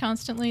smokes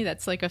constantly.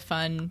 That's like a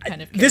fun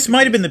kind of... This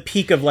might have been the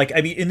peak of, like,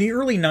 I mean, in the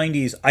early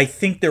 90s, I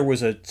think there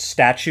was a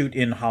statute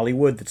in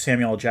Hollywood that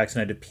Samuel L. Jackson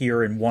had to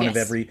appear in one out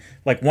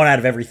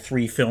of every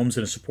 3 films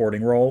in a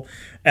supporting role.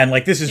 And,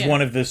 like, this is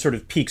one of the sort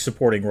of peak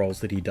supporting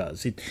roles that he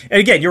does. And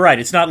again, you're right.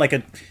 It's not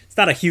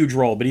a huge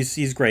role, but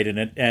he's great in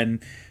it.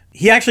 And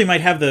he actually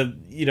might have the,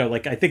 you know,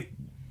 like, I think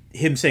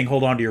him saying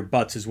hold on to your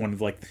butts is one of,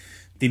 like,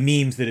 the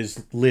memes that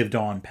has lived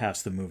on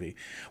past the movie.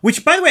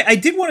 Which, by the way, I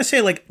did want to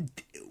say, like,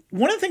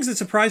 one of the things that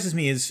surprises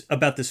me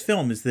about this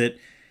film is that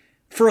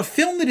for a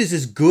film that is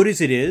as good as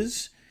it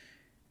is,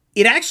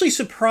 it actually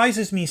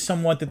surprises me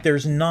somewhat that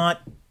there's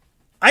not...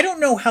 I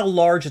don't know how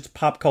large its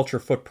pop culture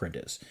footprint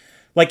is.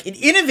 Like, it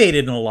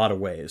innovated in a lot of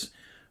ways,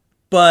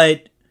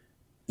 but...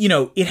 you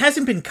know, it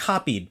hasn't been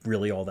copied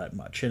really all that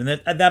much, and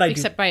that I do...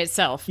 Except by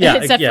itself. Yeah,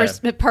 except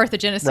for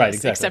parthenogenesis. Right,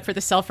 exactly. Except for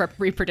the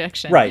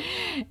self-reproduction. Right.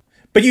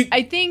 But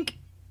I think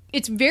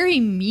it's very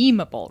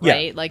memeable,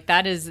 right? Yeah. Like,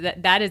 that is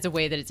a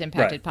way that it's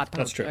impacted pop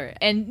culture. That's true.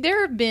 And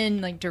there have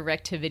been, like,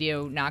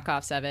 direct-to-video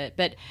knockoffs of it,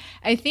 but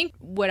I think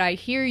what I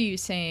hear you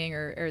saying,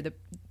 or the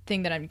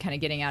thing that I'm kind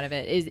of getting out of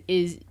it,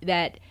 is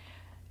that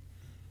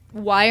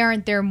why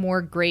aren't there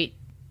more great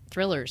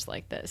thrillers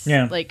like this?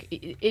 Yeah. Like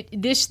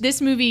this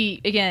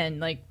movie, again,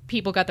 like,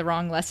 people got the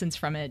wrong lessons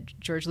from it,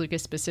 George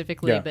Lucas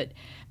specifically, but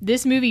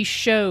this movie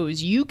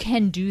shows you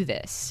can do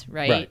this,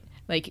 right?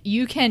 Like,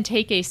 you can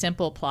take a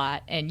simple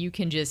plot and you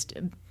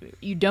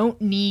don't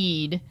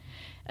need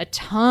a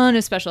ton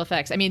of special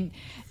effects. I mean,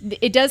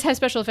 it does have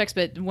special effects,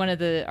 but one of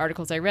the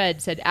articles I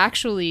read said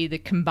actually the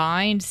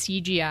combined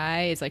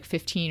CGI is like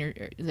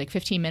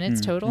 15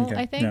 minutes total,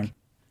 I think. Yeah.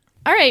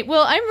 All right.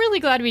 Well, I'm really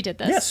glad we did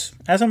this. Yes,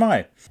 as am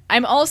I.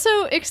 I'm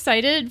also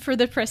excited for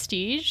The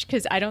Prestige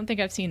because I don't think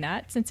I've seen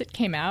that since it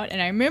came out.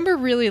 And I remember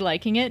really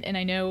liking it. And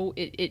I know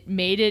it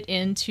made it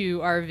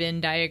into our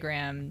Venn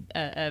diagram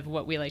of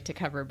what we like to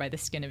cover by the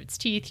skin of its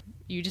teeth.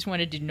 You just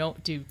wanted to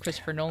do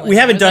Christopher Nolan. We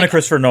haven't done a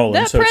Christopher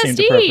Nolan, so it seemed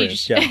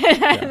appropriate.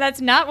 Yeah. That's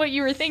not what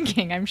you were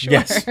thinking, I'm sure.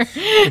 Yes. Let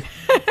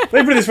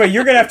me put it this way.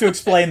 You're going to have to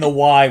explain the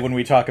why when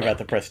we talk about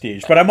The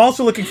Prestige. But I'm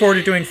also looking forward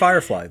to doing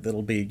Firefly.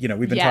 That'll be, you know,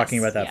 we've been talking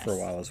about that for a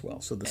while as well.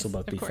 well. So this will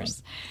both be fun.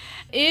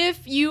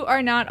 If you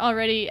are not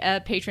already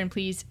a patron,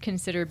 please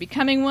consider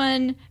becoming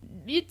one.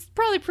 It's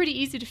probably pretty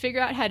easy to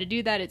figure out how to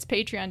do that. It's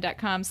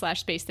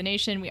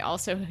patreon.com/spacethenation. We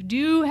also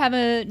do have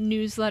a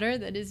newsletter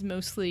that is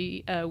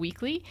mostly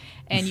weekly,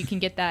 and you can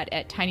get that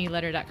at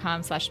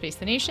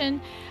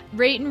tinyletter.com/spacethenation.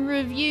 Rate and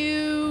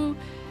review.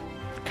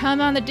 Come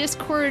on the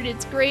Discord.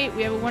 It's great.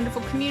 We have a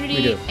wonderful community.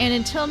 We do. And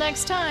until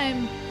next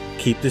time,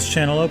 keep this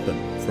channel open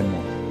for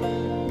more.